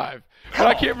touchdown drive. But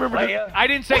I can't remember. I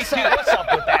didn't say two. What's up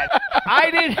with that?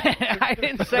 I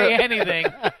didn't say anything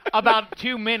about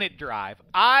 2-minute drive.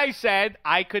 I said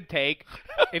I could take,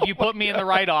 if you put me in the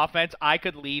right offense, I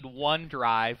could lead one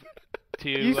drive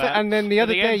to. And then the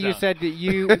other day you said that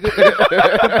you. I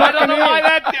don't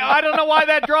know why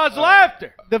that draws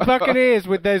laughter. The Buccaneers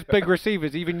with those big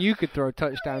receivers, even you could throw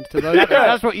touchdowns to those.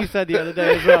 That's what you said the other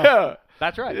day as well. Yeah.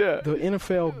 That's right. Yeah. The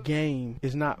NFL game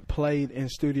is not played in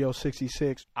Studio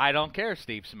 66. I don't care,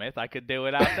 Steve Smith. I could do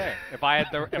it out there. If I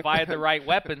had the right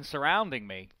weapons surrounding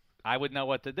me, I would know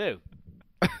what to do.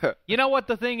 You know what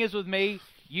the thing is with me?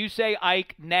 You say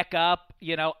Ike, neck up.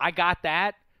 I got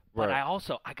that. But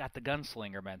right. I got the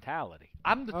gunslinger mentality.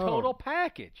 I'm the total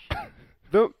package.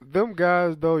 Them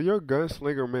guys though, your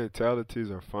gunslinger mentalities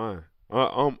are fine.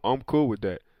 I'm cool with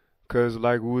that. Cause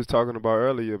like we was talking about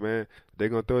earlier, man, they're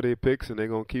gonna throw their picks and they're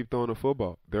gonna keep throwing the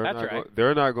football. They're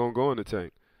not gonna go in the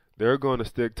tank. They're gonna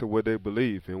stick to what they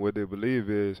believe, and what they believe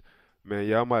is, man,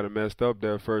 y'all might have messed up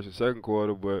that first and second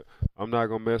quarter, but I'm not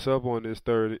gonna mess up on this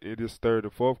third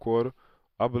and fourth quarter.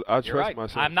 I trust right.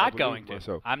 myself. I'm not going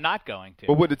to. I'm not going to.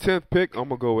 But with the 10th pick, I'm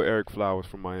gonna go with Eric Flowers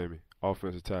from Miami,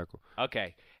 offensive tackle.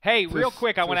 Okay. Hey, real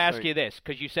quick, I want to ask you this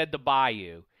because you said the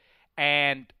Bayou.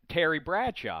 And Terry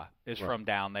Bradshaw is from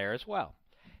down there as well.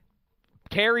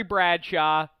 Terry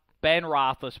Bradshaw, Ben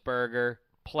Roethlisberger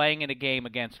playing in a game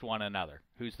against one another.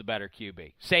 Who's the better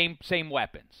QB? Same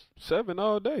weapons. 7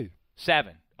 all day.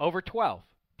 7 over 12.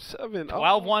 7.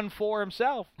 12 won for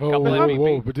himself. But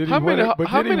did he win it?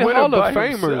 How many Hall of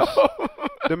Famers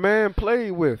the man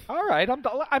played with? All right,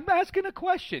 I'm asking a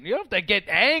question. You don't have to get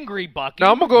angry, Bucky.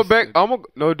 Now I'm gonna go back.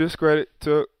 No discredit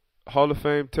to Hall of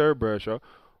Fame Terry Bradshaw.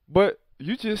 But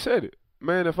you just said it.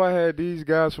 Man, if I had these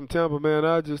guys from Tampa, man,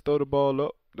 I'd just throw the ball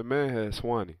up. The man had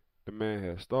Swanee. The man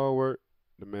had Stallworth.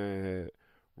 The man had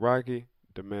Rocky.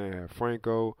 The man had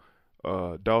Franco.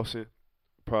 Dawson,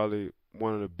 probably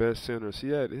one of the best centers. He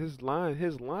had his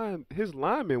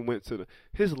lineman went to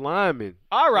his lineman.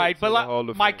 All right,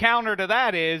 but my counter to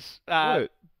that is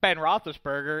Ben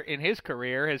Roethlisberger in his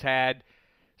career has had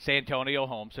Santonio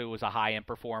Holmes, who was a high-end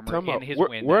performer in his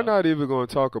window. We're not even going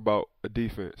to talk about a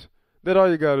defense. That all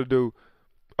you got to do.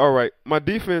 All right, my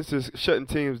defense is shutting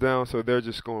teams down, so they're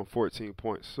just scoring 14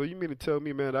 points. So you mean to tell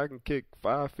me, man, I can kick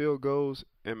 5 field goals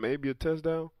and maybe a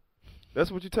touchdown?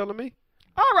 That's what you're telling me?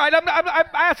 All right, I'm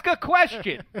ask a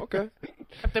question. Okay. I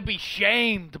have to be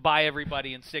shamed by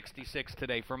everybody in 66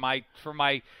 today for my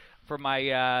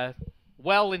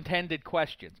well-intended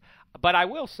questions. But I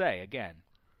will say again,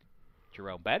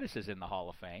 Jerome Bettis is in the Hall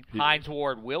of Fame. Hines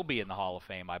Ward will be in the Hall of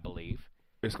Fame, I believe.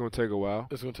 It's going to take a while.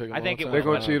 It's going to take a I think time. They're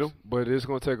going to cheat him, but it's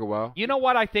going to take a while. You know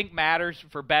what I think matters,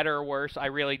 for better or worse? I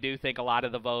really do think a lot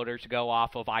of the voters go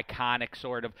off of iconic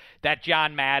sort of that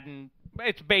John Madden.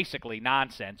 It's basically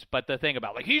nonsense, but the thing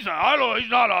about he's not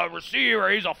a receiver,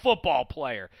 he's a football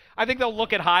player. I think they'll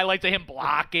look at highlights of him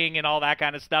blocking and all that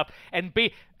kind of stuff, and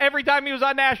every time he was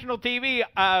on national TV,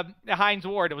 Hines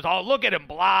Ward, it was all look at him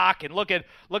block and look at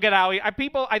how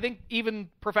I think even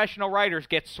professional writers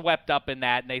get swept up in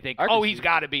that, and they think he's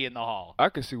got to be in the Hall. I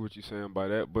can see what you're saying by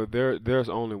that, but there's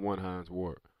only one Hines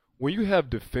Ward. When you have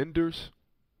defenders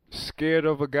scared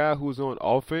of a guy who's on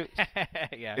offense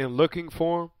and looking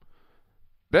for him.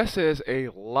 That says a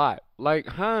lot. Like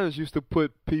Hines used to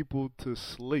put people to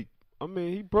sleep. I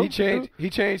mean, he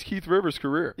changed Keith Rivers'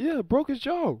 career. Yeah, broke his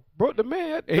jaw. Broke the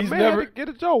man. Had to get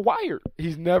his jaw wired.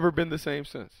 He's never been the same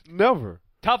since. Never.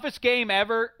 Toughest game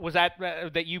ever was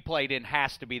that you played in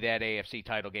has to be that AFC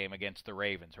title game against the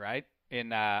Ravens, right?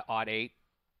 In odd 8.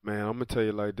 Man, I'm gonna tell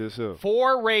you like this here.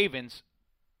 4 Ravens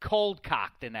cold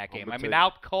cocked in that game.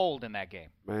 Out cold in that game.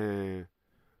 Man,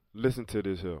 listen to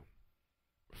this here.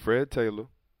 Fred Taylor,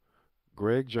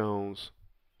 Greg Jones,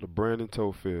 LeBrandon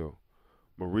Tofield,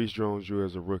 Maurice Jones-Drew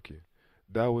as a rookie.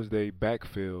 That was their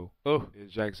backfield in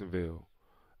Jacksonville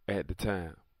at the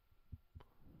time.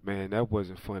 Man, that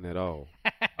wasn't fun at all.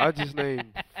 I just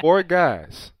named 4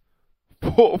 guys,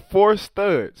 four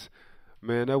studs.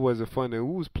 Man, that wasn't fun. And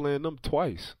we was playing them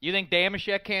twice. You think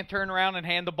Damashek can't turn around and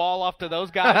hand the ball off to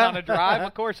those guys on a drive?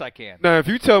 Of course I can. Now, if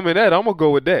you tell me that, I'm going to go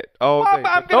with that all day.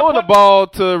 I'm throwing the ball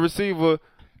to a receiver,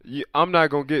 I'm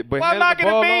not going to get. But I'm not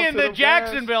going to be in the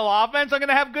Jacksonville offense. I'm going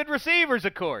to have good receivers,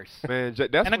 of course. Man,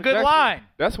 that's and a good line.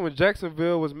 That's when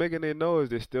Jacksonville was making their noise.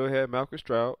 They still had Marcus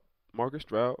Stroud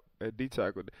at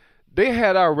D-tackle. They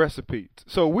had our recipe.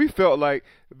 So we felt like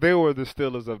they were the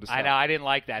Steelers of the South. I know. I didn't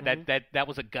like that. That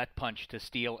was a gut punch to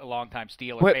steal a long-time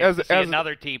Steeler But fans to see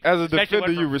another team. As a especially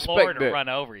defender, you respect Florida that. Run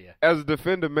over you. As a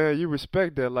defender, man, you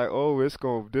respect that. Like, oh, it's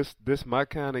going this my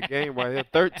kind of game right here.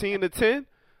 13-10.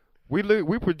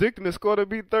 We predicting the score to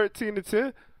be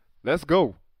 13-10. Let's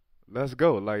go.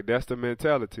 Like, that's the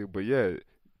mentality. But yeah,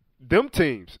 them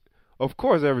teams. Of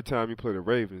course, every time you play the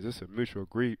Ravens, it's a mutual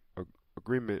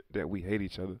agreement that we hate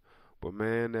each other. But,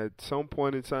 man, at some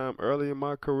point in time early in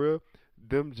my career,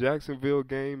 them Jacksonville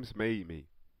games made me.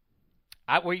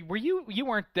 Were you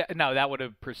weren't – no, that would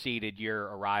have preceded your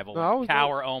arrival. No,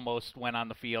 Cower almost went on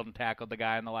the field and tackled the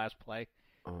guy in the last play.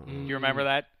 Do you remember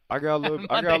that? I got a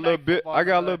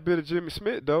little bit of Jimmy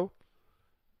Smith, though.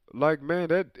 Like, man,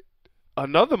 that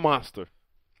another monster.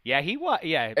 Yeah, he was.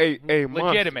 Yeah, a legitimate.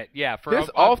 Monster. Yeah, for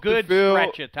a good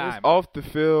stretch of time. His off the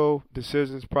field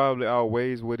decisions probably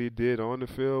outweighs what he did on the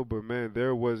field. But man,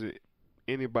 there wasn't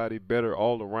anybody better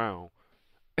all around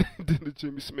than the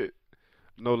Jimmy Smith.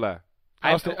 No lie.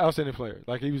 Outstanding player.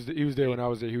 Like he was there when I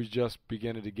was there. He was just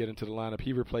beginning to get into the lineup.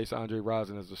 He replaced Andre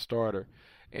Rison as a starter.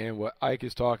 And what Ike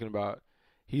is talking about,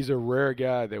 he's a rare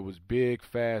guy that was big,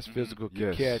 fast, physical,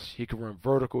 could catch. He could run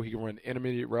vertical. He could run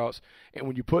intermediate routes. And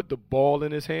when you put the ball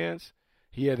in his hands,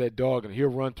 he had that dog, and he'll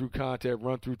run through contact,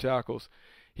 run through tackles.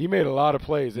 He made a lot of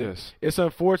plays. Yes. It's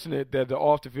unfortunate that the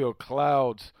off-the-field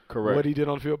clouds Correct. what he did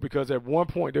on the field because at one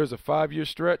point there was a 5-year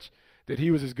stretch that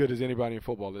he was as good as anybody in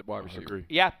football at wide receiver.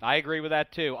 Yeah, I agree with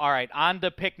that too. All right, on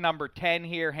to pick number 10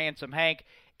 here, Handsome Hank.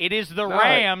 It is the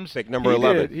Rams. Pick number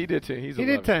 11. He did 10. He 11.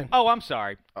 Did 10. Oh, I'm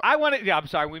sorry. I'm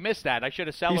sorry. We missed that. I should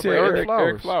have celebrated. He said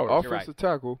Eric Flowers. Offensive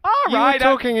tackle. All right. You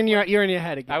were talking and you're in your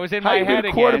head again. I was in How my you head been a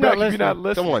again. quarterback if you're not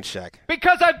listening? Come on, Shaq.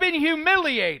 Because I've been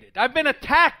humiliated. I've been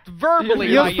attacked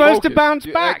verbally. You're supposed to bounce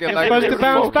You're back. acting You're like supposed you're to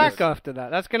bounce focused. back after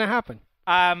that. That's going to happen.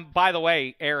 By the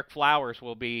way, Eric Flowers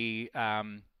will be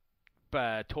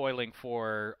toiling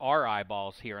for our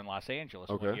eyeballs here in Los Angeles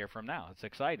 1 year from now. It's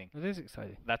exciting. It is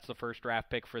exciting. That's the first draft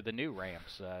pick for the new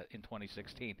Rams in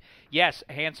 2016. Yes,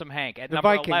 Handsome Hank. At The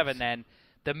number Vikings. 11 then,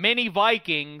 the mini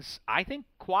Vikings, I think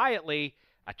quietly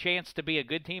a chance to be a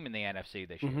good team in the NFC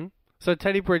this year. Mm-hmm. So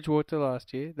Teddy Bridgewater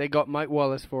last year, they got Mike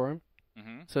Wallace for him.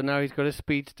 Mm-hmm. So now he's got a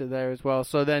speedster there as well.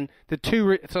 So then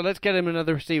so let's get him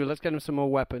another receiver. Let's get him some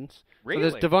more weapons. Really?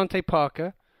 So there's Devontae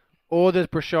Parker. Or there's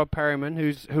Brashad Perriman,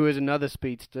 who is another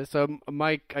speedster. So,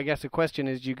 Mike, I guess the question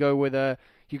is: you go with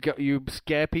you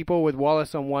scare people with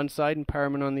Wallace on one side and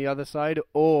Perriman on the other side,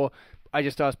 or I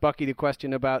just asked Bucky the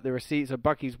question about the receipts. So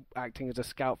Bucky's acting as a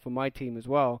scout for my team as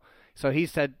well. So he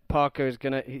said Parker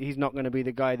he's not gonna be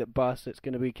the guy that busts. It's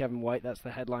gonna be Kevin White. That's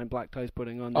the headline Black Toe's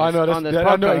putting on this. I know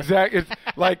I know exactly. It's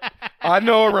like I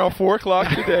know around 4:00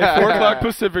 today, 4:00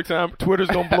 Pacific time, Twitter's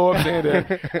gonna blow up saying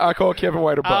that I call Kevin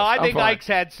White a bust. I think Ike's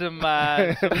had some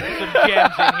gems in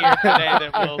here today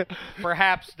that will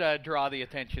perhaps draw the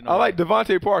attention. I like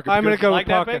Devontae Parker. I'm gonna go with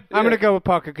that Parker. pick? I'm gonna go with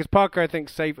Parker because Parker I think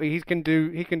safe. He can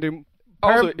do.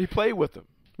 Also, he played with them.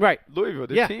 Right. Louisville.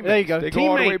 They're Yeah, teammates. there you go. They go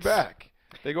all the way Teammates. back.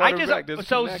 They go all the way back. There's a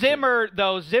So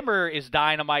connection. Zimmer is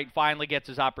dynamite. Finally gets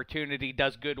his opportunity.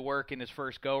 Does good work in his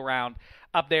first go round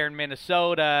up there in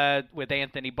Minnesota with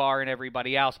Anthony Barr and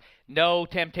everybody else. No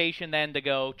temptation then to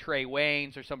go Trey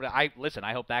Waynes or somebody.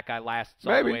 I hope that guy lasts.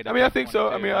 All the way Maybe. to I mean, I think so.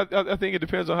 I 22. mean, I think it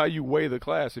depends on how you weigh the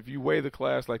class. If you weigh the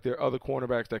class like there are other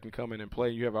cornerbacks that can come in and play,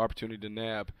 and you have an opportunity to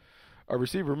nab a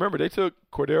receiver. Remember, they took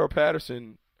Cordero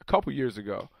Patterson a couple years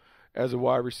ago as a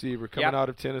wide receiver coming out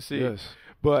of Tennessee. Yes.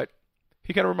 But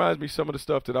he kind of reminds me of some of the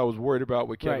stuff that I was worried about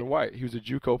with Kevin Right. White. He was a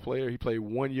JUCO player. He played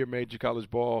 1 year major college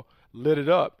ball, lit it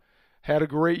up, had a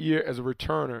great year as a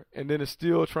returner, and then is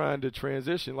still trying to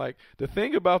transition. Like, the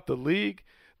thing about the league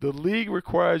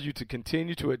requires you to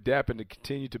continue to adapt and to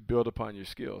continue to build upon your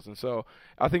skills. And so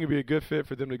I think it'd be a good fit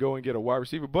for them to go and get a wide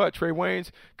receiver. But Trey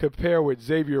Waynes could pair with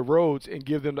Xavier Rhodes and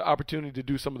give them the opportunity to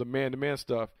do some of the man-to-man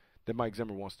stuff that Mike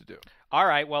Zimmer wants to do. All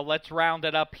right, well, let's round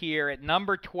it up here at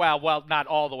number 12. Well, not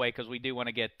all the way because we do want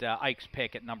to get Ike's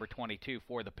pick at number 22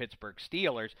 for the Pittsburgh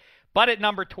Steelers. But at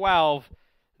number 12,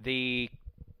 the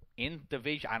in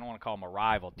division. I don't want to call them a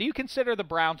rival. Do you consider the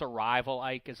Browns a rival,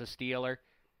 Ike, as a Steeler?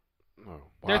 No.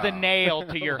 They're the nail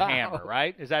to your Wow. hammer,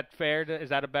 right? Is that fair? Is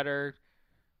that a better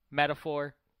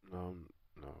metaphor? No,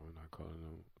 we're not calling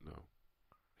them. No.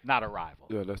 Not a rival.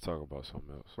 Yeah, let's talk about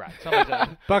something else. Right. Somebody's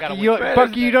gotta Bucky,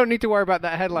 win. you don't need to worry about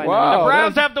that headline. Wow. The Oh,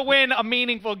 Browns have to win a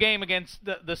meaningful game against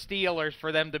the Steelers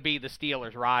for them to be the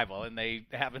Steelers' rival, and they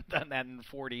haven't done that in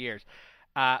 40 years.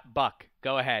 Buck,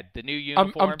 go ahead. The new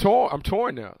uniform. I'm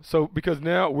torn now. So because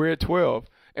now we're at 12,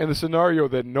 and the scenario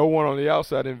that no one on the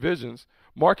outside envisions,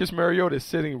 Marcus Mariota is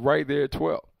sitting right there at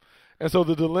 12. And so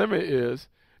the dilemma is,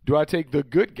 do I take the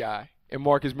good guy in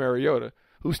Marcus Mariota,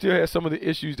 who still has some of the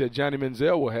issues that Johnny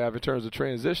Manziel will have in terms of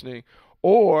transitioning,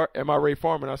 or am I Ray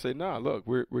Farmer and I say, nah, look,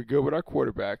 we're good with our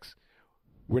quarterbacks.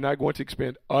 We're not going to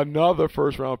expend another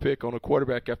first-round pick on a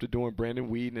quarterback after doing Brandon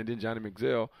Weeden and then Johnny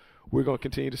Manziel. We're going to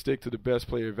continue to stick to the best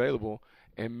player available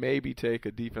and maybe take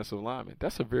a defensive lineman.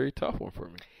 That's a very tough one for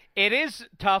me. It is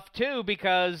tough, too,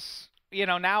 because,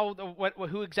 now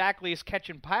who exactly is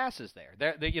catching passes there?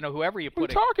 Whoever you put What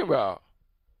are you talking about?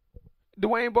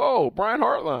 Dwayne Bowe, Brian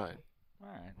Hartline. All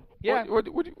right. Yeah.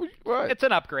 What? It's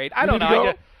an upgrade. I We don't need to know.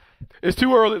 go? It's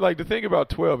too early. Like, the thing about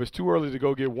 12, it's too early to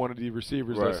go get one of the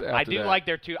receivers. Right. That's after I do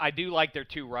that. like their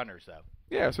two runners, though.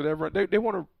 Yeah, so they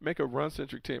want to make a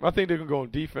run-centric team. I think they're going to go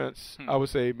on defense. I would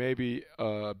say maybe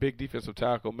a big defensive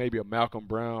tackle, maybe a Malcolm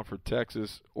Brown for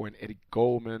Texas or an Eddie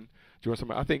Goldman.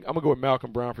 I think I'm going to go with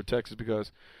Malcolm Brown for Texas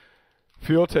because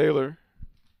Phil Taylor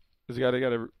is a guy they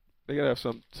got to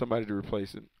have somebody to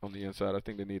replace it on the inside. I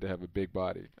think they need to have a big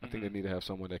body. I think they need to have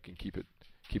someone that can keep it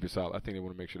solid. I think they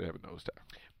want to make sure they have a nose tackle.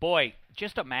 Boy,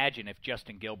 just imagine if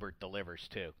Justin Gilbert delivers,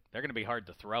 too. They're going to be hard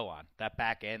to throw on. That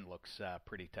back end looks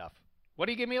pretty tough. What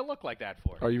do you give me a look like that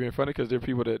for? Are you being funny? Because there are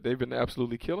people that they've been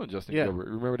absolutely killing Justin Gilbert.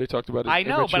 Remember they talked about his I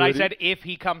know, but I immaturity? said if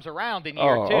he comes around in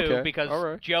year two, okay. because All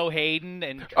right. Joe Hayden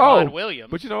and Tremont Williams.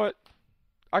 But you know what?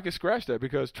 I could scratch that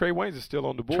because Trey Waynes is still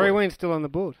on the board. Trey Wayne's still on the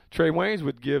board. Trey Waynes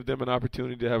would give them an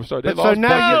opportunity to have a start. But so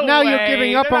now you're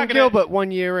giving up on Gilbert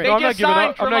 1 year in. They I'm just not giving signed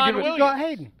up. I'm not Tremont giving. Williams. You got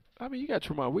Hayden. I mean, you got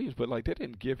Tremont Williams, but like they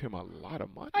didn't give him a lot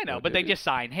of money. I know, but they just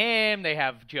signed him. They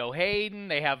have Joe Hayden.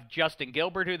 They have Justin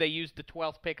Gilbert, who they used the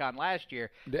 12th pick on last year.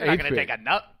 They're not going to take a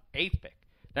 8th pick.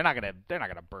 They're not going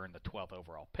to burn the 12th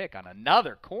overall pick on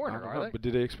another corner, are they? But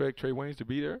did they expect Trey Waynes to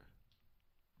be there?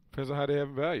 Depends on how they have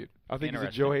him valued. I think he's a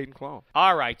Joe Hayden clone.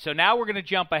 All right, so now we're going to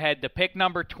jump ahead to pick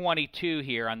number 22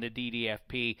 here on the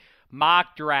DDFP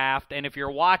mock draft. And if you're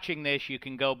watching this, you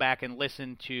can go back and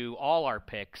listen to all our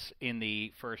picks in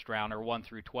the first round, or 1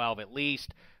 through 12 at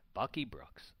least. Bucky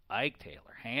Brooks, Ike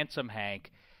Taylor, Handsome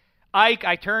Hank. Ike,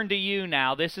 I turn to you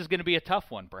now. This is going to be a tough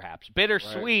one, perhaps.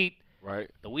 Bittersweet. Right.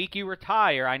 The week you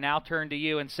retire, I now turn to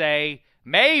you and say,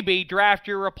 maybe draft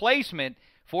your replacement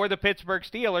for the Pittsburgh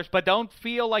Steelers, but don't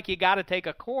feel like you got to take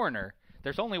a corner.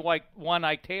 There's only one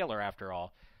Ike Taylor, after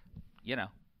all.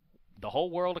 The whole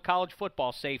world of college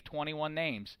football, save 21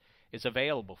 names, is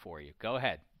available for you. Go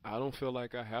ahead. I don't feel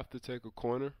like I have to take a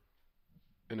corner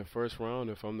in the first round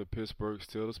if I'm the Pittsburgh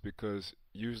Steelers, because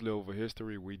usually over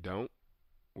history we don't.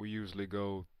 We usually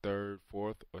go 3rd,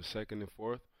 4th, or 2nd and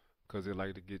 4th because they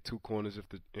like to get 2 corners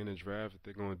in the draft if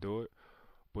they're going to do it.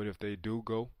 But if they do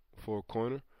go for a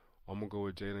corner, I'm going to go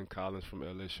with Jalen Collins from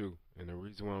LSU. And the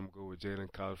reason why I'm going to go with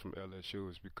Jalen Collins from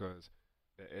LSU is because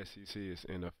the SEC is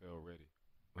NFL ready.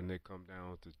 When they come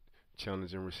down to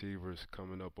challenging receivers,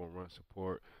 coming up on run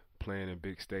support, playing in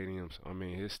big stadiums. I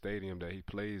mean, his stadium that he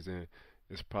plays in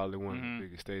is probably one of the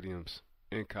biggest stadiums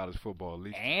in college football, at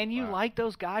least. And you like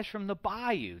those guys from the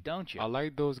Bayou, don't you? I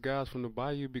like those guys from the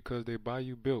Bayou because they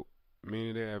Bayou built,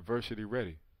 meaning they're adversity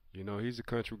ready. He's a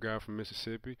country guy from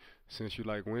Mississippi. Since you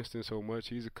like Winston so much,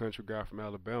 he's a country guy from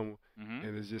Alabama.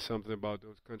 And it's just something about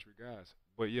those country guys.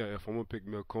 But, yeah, if I'm going to pick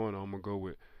me a corner, I'm going to go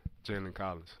with Jalen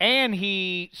Collins. And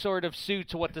he sort of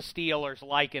suits what the Steelers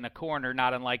like in a corner,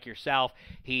 not unlike yourself.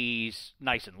 He's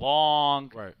nice and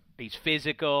long. Right. He's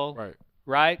physical. Right.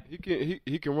 Right?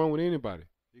 He can run with anybody.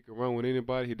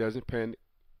 He doesn't panic.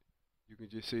 You can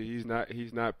just see he's not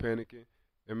panicking.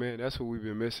 And, man, that's what we've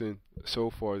been missing so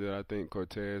far that I think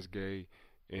Cortez, Gay,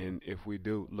 and if we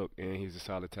do, look, and he's a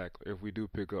solid tackler. If we do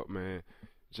pick up, man,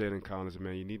 Jalen Collins,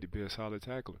 man, you need to be a solid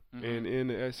tackler. And in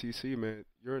the SEC, man,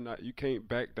 you can't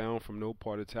back down from no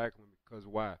part of tackling because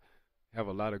why? Have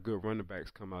a lot of good running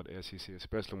backs come out of the SEC,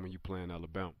 especially when you play in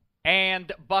Alabama.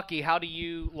 And, Bucky, how do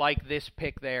you like this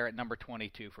pick there at number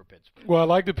 22 for Pittsburgh? Well, I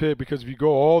like the pick because if you go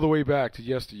all the way back to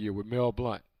yesteryear with Mel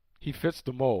Blount, He fits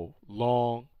the mold.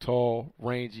 Long, tall,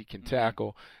 rangy, can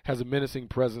tackle, has a menacing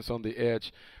presence on the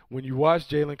edge. When you watch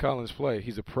Jalen Collins play,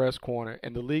 he's a press corner,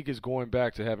 and the league is going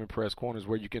back to having press corners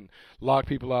where you can lock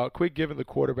people out, quit giving the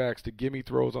quarterbacks the gimme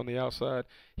throws on the outside.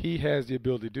 He has the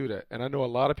ability to do that. And I know a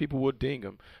lot of people would ding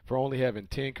him for only having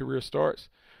 10 career starts,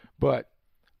 but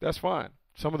that's fine.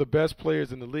 Some of the best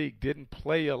players in the league didn't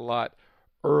play a lot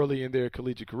early in their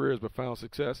collegiate careers but found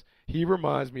success. He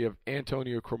reminds me of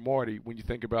Antonio Cromartie when you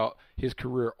think about his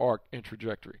career arc and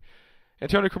trajectory.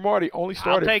 Antonio Cromartie only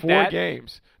started 4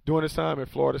 games during his time at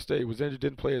Florida State, was injured,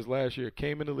 didn't play his last year,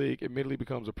 came in the league, immediately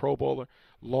becomes a Pro Bowler,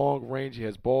 long range, he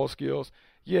has ball skills.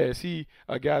 Yeah, is he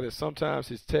a guy that sometimes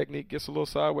his technique gets a little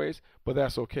sideways, but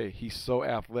that's okay. He's so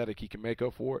athletic, he can make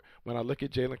up for it. When I look at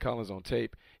Jalen Collins on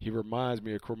tape, he reminds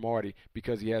me of Cromartie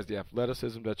because he has the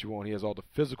athleticism that you want, he has all the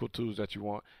physical tools that you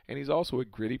want, and he's also a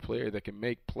gritty player that can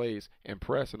make plays and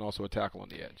press and also a tackle on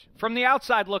the edge. From the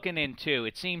outside looking in, too,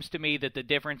 it seems to me that the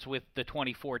difference with the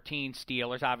 2014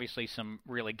 Steelers, obviously some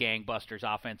really gangbusters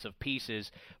offensive pieces,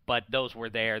 but those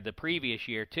were there the previous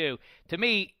year, too. To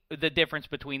me, the difference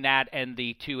between that and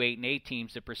the 2 8-8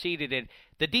 teams that preceded it,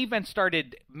 the defense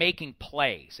started making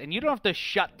plays. And you don't have to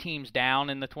shut teams down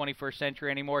in the 21st century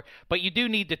anymore, but you do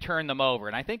need to turn them over.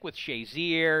 And I think with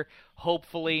Shazier,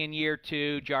 hopefully in year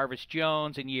 2, Jarvis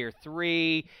Jones in year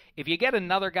 3, if you get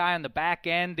another guy on the back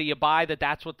end, do you buy that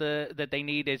that's what that they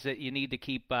need, is that you need to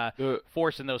keep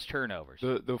forcing those turnovers?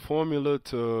 The formula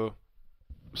to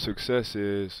success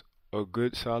is a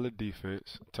good, solid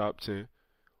defense, top 10,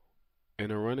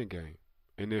 and a running game.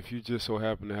 And if you just so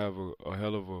happen to have a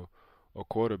hell of a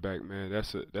quarterback, man,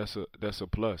 that's a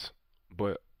plus.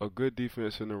 But a good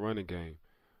defense in the running game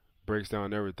breaks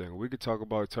down everything. We could talk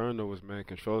about turnovers, man.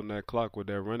 Controlling that clock with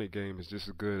that running game is just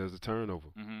as good as a turnover.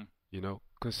 Mm-hmm. You know,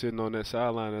 because sitting on that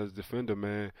sideline as a defender,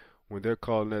 man, when they're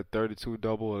calling that 32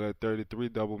 double or that 33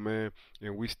 double, man,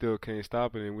 and we still can't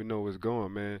stop it and we know it's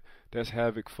going, man, that's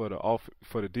havoc for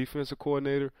the defensive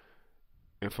coordinator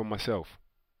and for myself.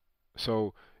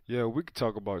 So, yeah, we could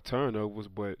talk about turnovers,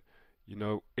 but, you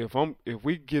know, if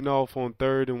we getting off on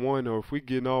 3rd and 1 or if we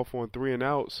getting off on 3 and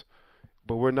outs,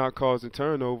 but we're not causing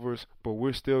turnovers, but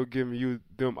we're still giving you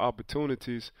them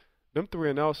opportunities, them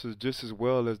 3 and outs is just as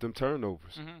well as them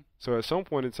turnovers. Mm-hmm. So at some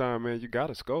point in time, man, you got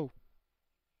to score.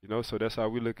 You know, so that's how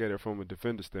we look at it from a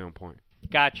defender standpoint.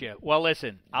 Gotcha. Well,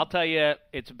 listen, I'll tell you,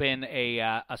 it's been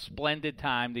a splendid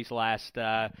time these last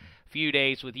few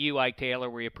days with you, Ike Taylor.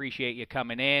 We appreciate you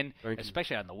coming in,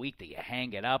 especially on the week that you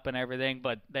hang it up and everything.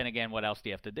 But then again, what else do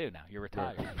you have to do now? You're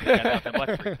retired. You got nothing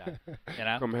but free time. You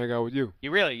know? Come hang out with you.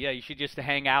 You really, you should just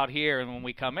hang out here, and when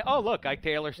we come in, oh, look, Ike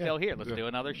Taylor's still here. Let's do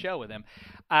another show with him.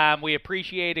 We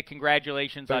appreciate it.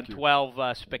 Congratulations on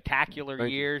 12 spectacular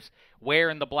years,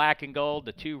 wearing the black and gold,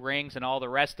 the 2 rings, and all the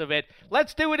rest of it.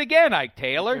 Let's do it again, Ike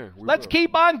Taylor. Let's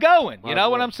keep on going. You know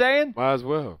what I'm saying? Might as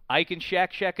well. Ike and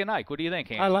Shaq and Ike. What do you think,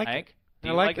 Hank? I like Ike? it. Do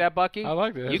you like that, Bucky? I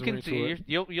like that. You can.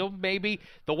 You'll maybe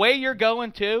the way you're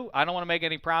going too. I don't want to make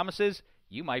any promises.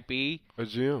 You might be a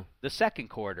GM, the second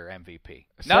quarter MVP.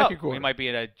 Quarter. He might be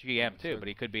a GM too, but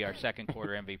he could be our second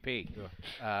quarter MVP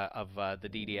of the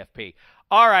DDFP.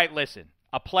 All right, listen,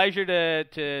 a pleasure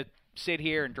to sit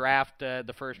here and draft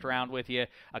the first round with you.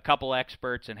 A couple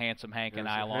experts and Handsome Hank and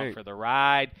I along for the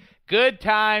ride. Good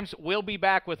times. We'll be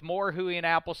back with more Huey and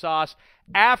Applesauce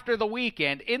after the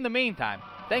weekend. In the meantime,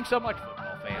 thanks so much,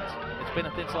 football fans. It's been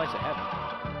a thin slice of heaven.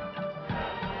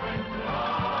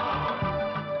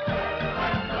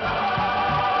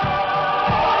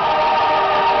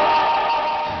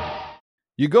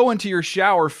 You go into your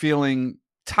shower feeling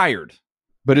tired,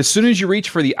 but as soon as you reach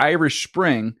for the Irish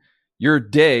Spring, your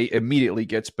day immediately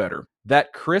gets better.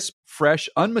 That crisp, fresh,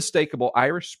 unmistakable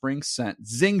Irish Spring scent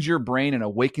zings your brain and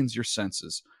awakens your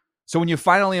senses. So when you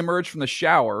finally emerge from the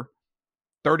shower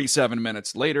 37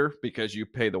 minutes later, because you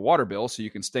pay the water bill so you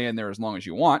can stay in there as long as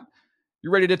you want,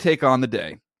 you're ready to take on the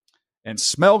day. And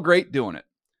smell great doing it.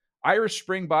 Irish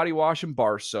Spring Body Wash and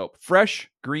Bar Soap. Fresh,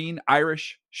 green,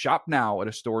 Irish. Shop now at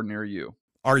a store near you.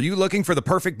 Are you looking for the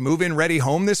perfect move-in ready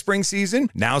home this spring season?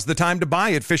 Now's the time to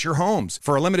buy at Fisher Homes.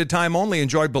 For a limited time only,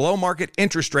 enjoy below-market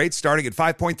interest rates starting at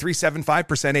 5.375%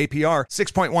 APR,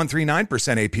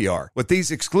 6.139% APR. With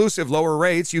these exclusive lower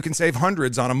rates, you can save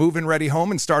hundreds on a move-in ready home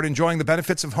and start enjoying the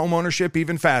benefits of home ownership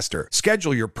even faster.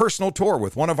 Schedule your personal tour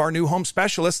with one of our new home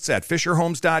specialists at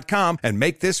FisherHomes.com and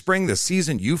make this spring the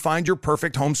season you find your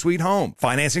perfect home sweet home.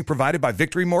 Financing provided by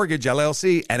Victory Mortgage,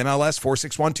 LLC, NMLS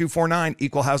 461249,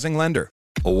 Equal Housing Lender.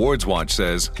 Awards Watch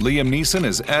says Liam Neeson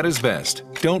is at his best.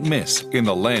 Don't miss In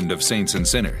the Land of Saints and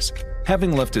Sinners.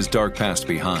 Having left his dark past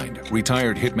behind,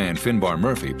 retired hitman Finbar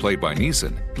Murphy, played by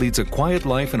Neeson, leads a quiet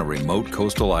life in a remote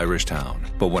coastal Irish town.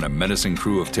 But when a menacing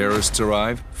crew of terrorists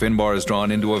arrive, Finbar is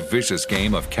drawn into a vicious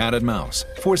game of cat and mouse,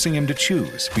 forcing him to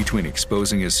choose between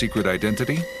exposing his secret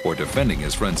identity or defending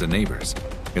his friends and neighbors.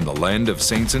 In the Land of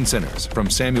Saints and Sinners, from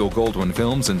Samuel Goldwyn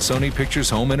Films and Sony Pictures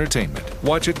Home Entertainment.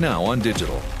 Watch it now on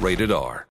digital. Rated R.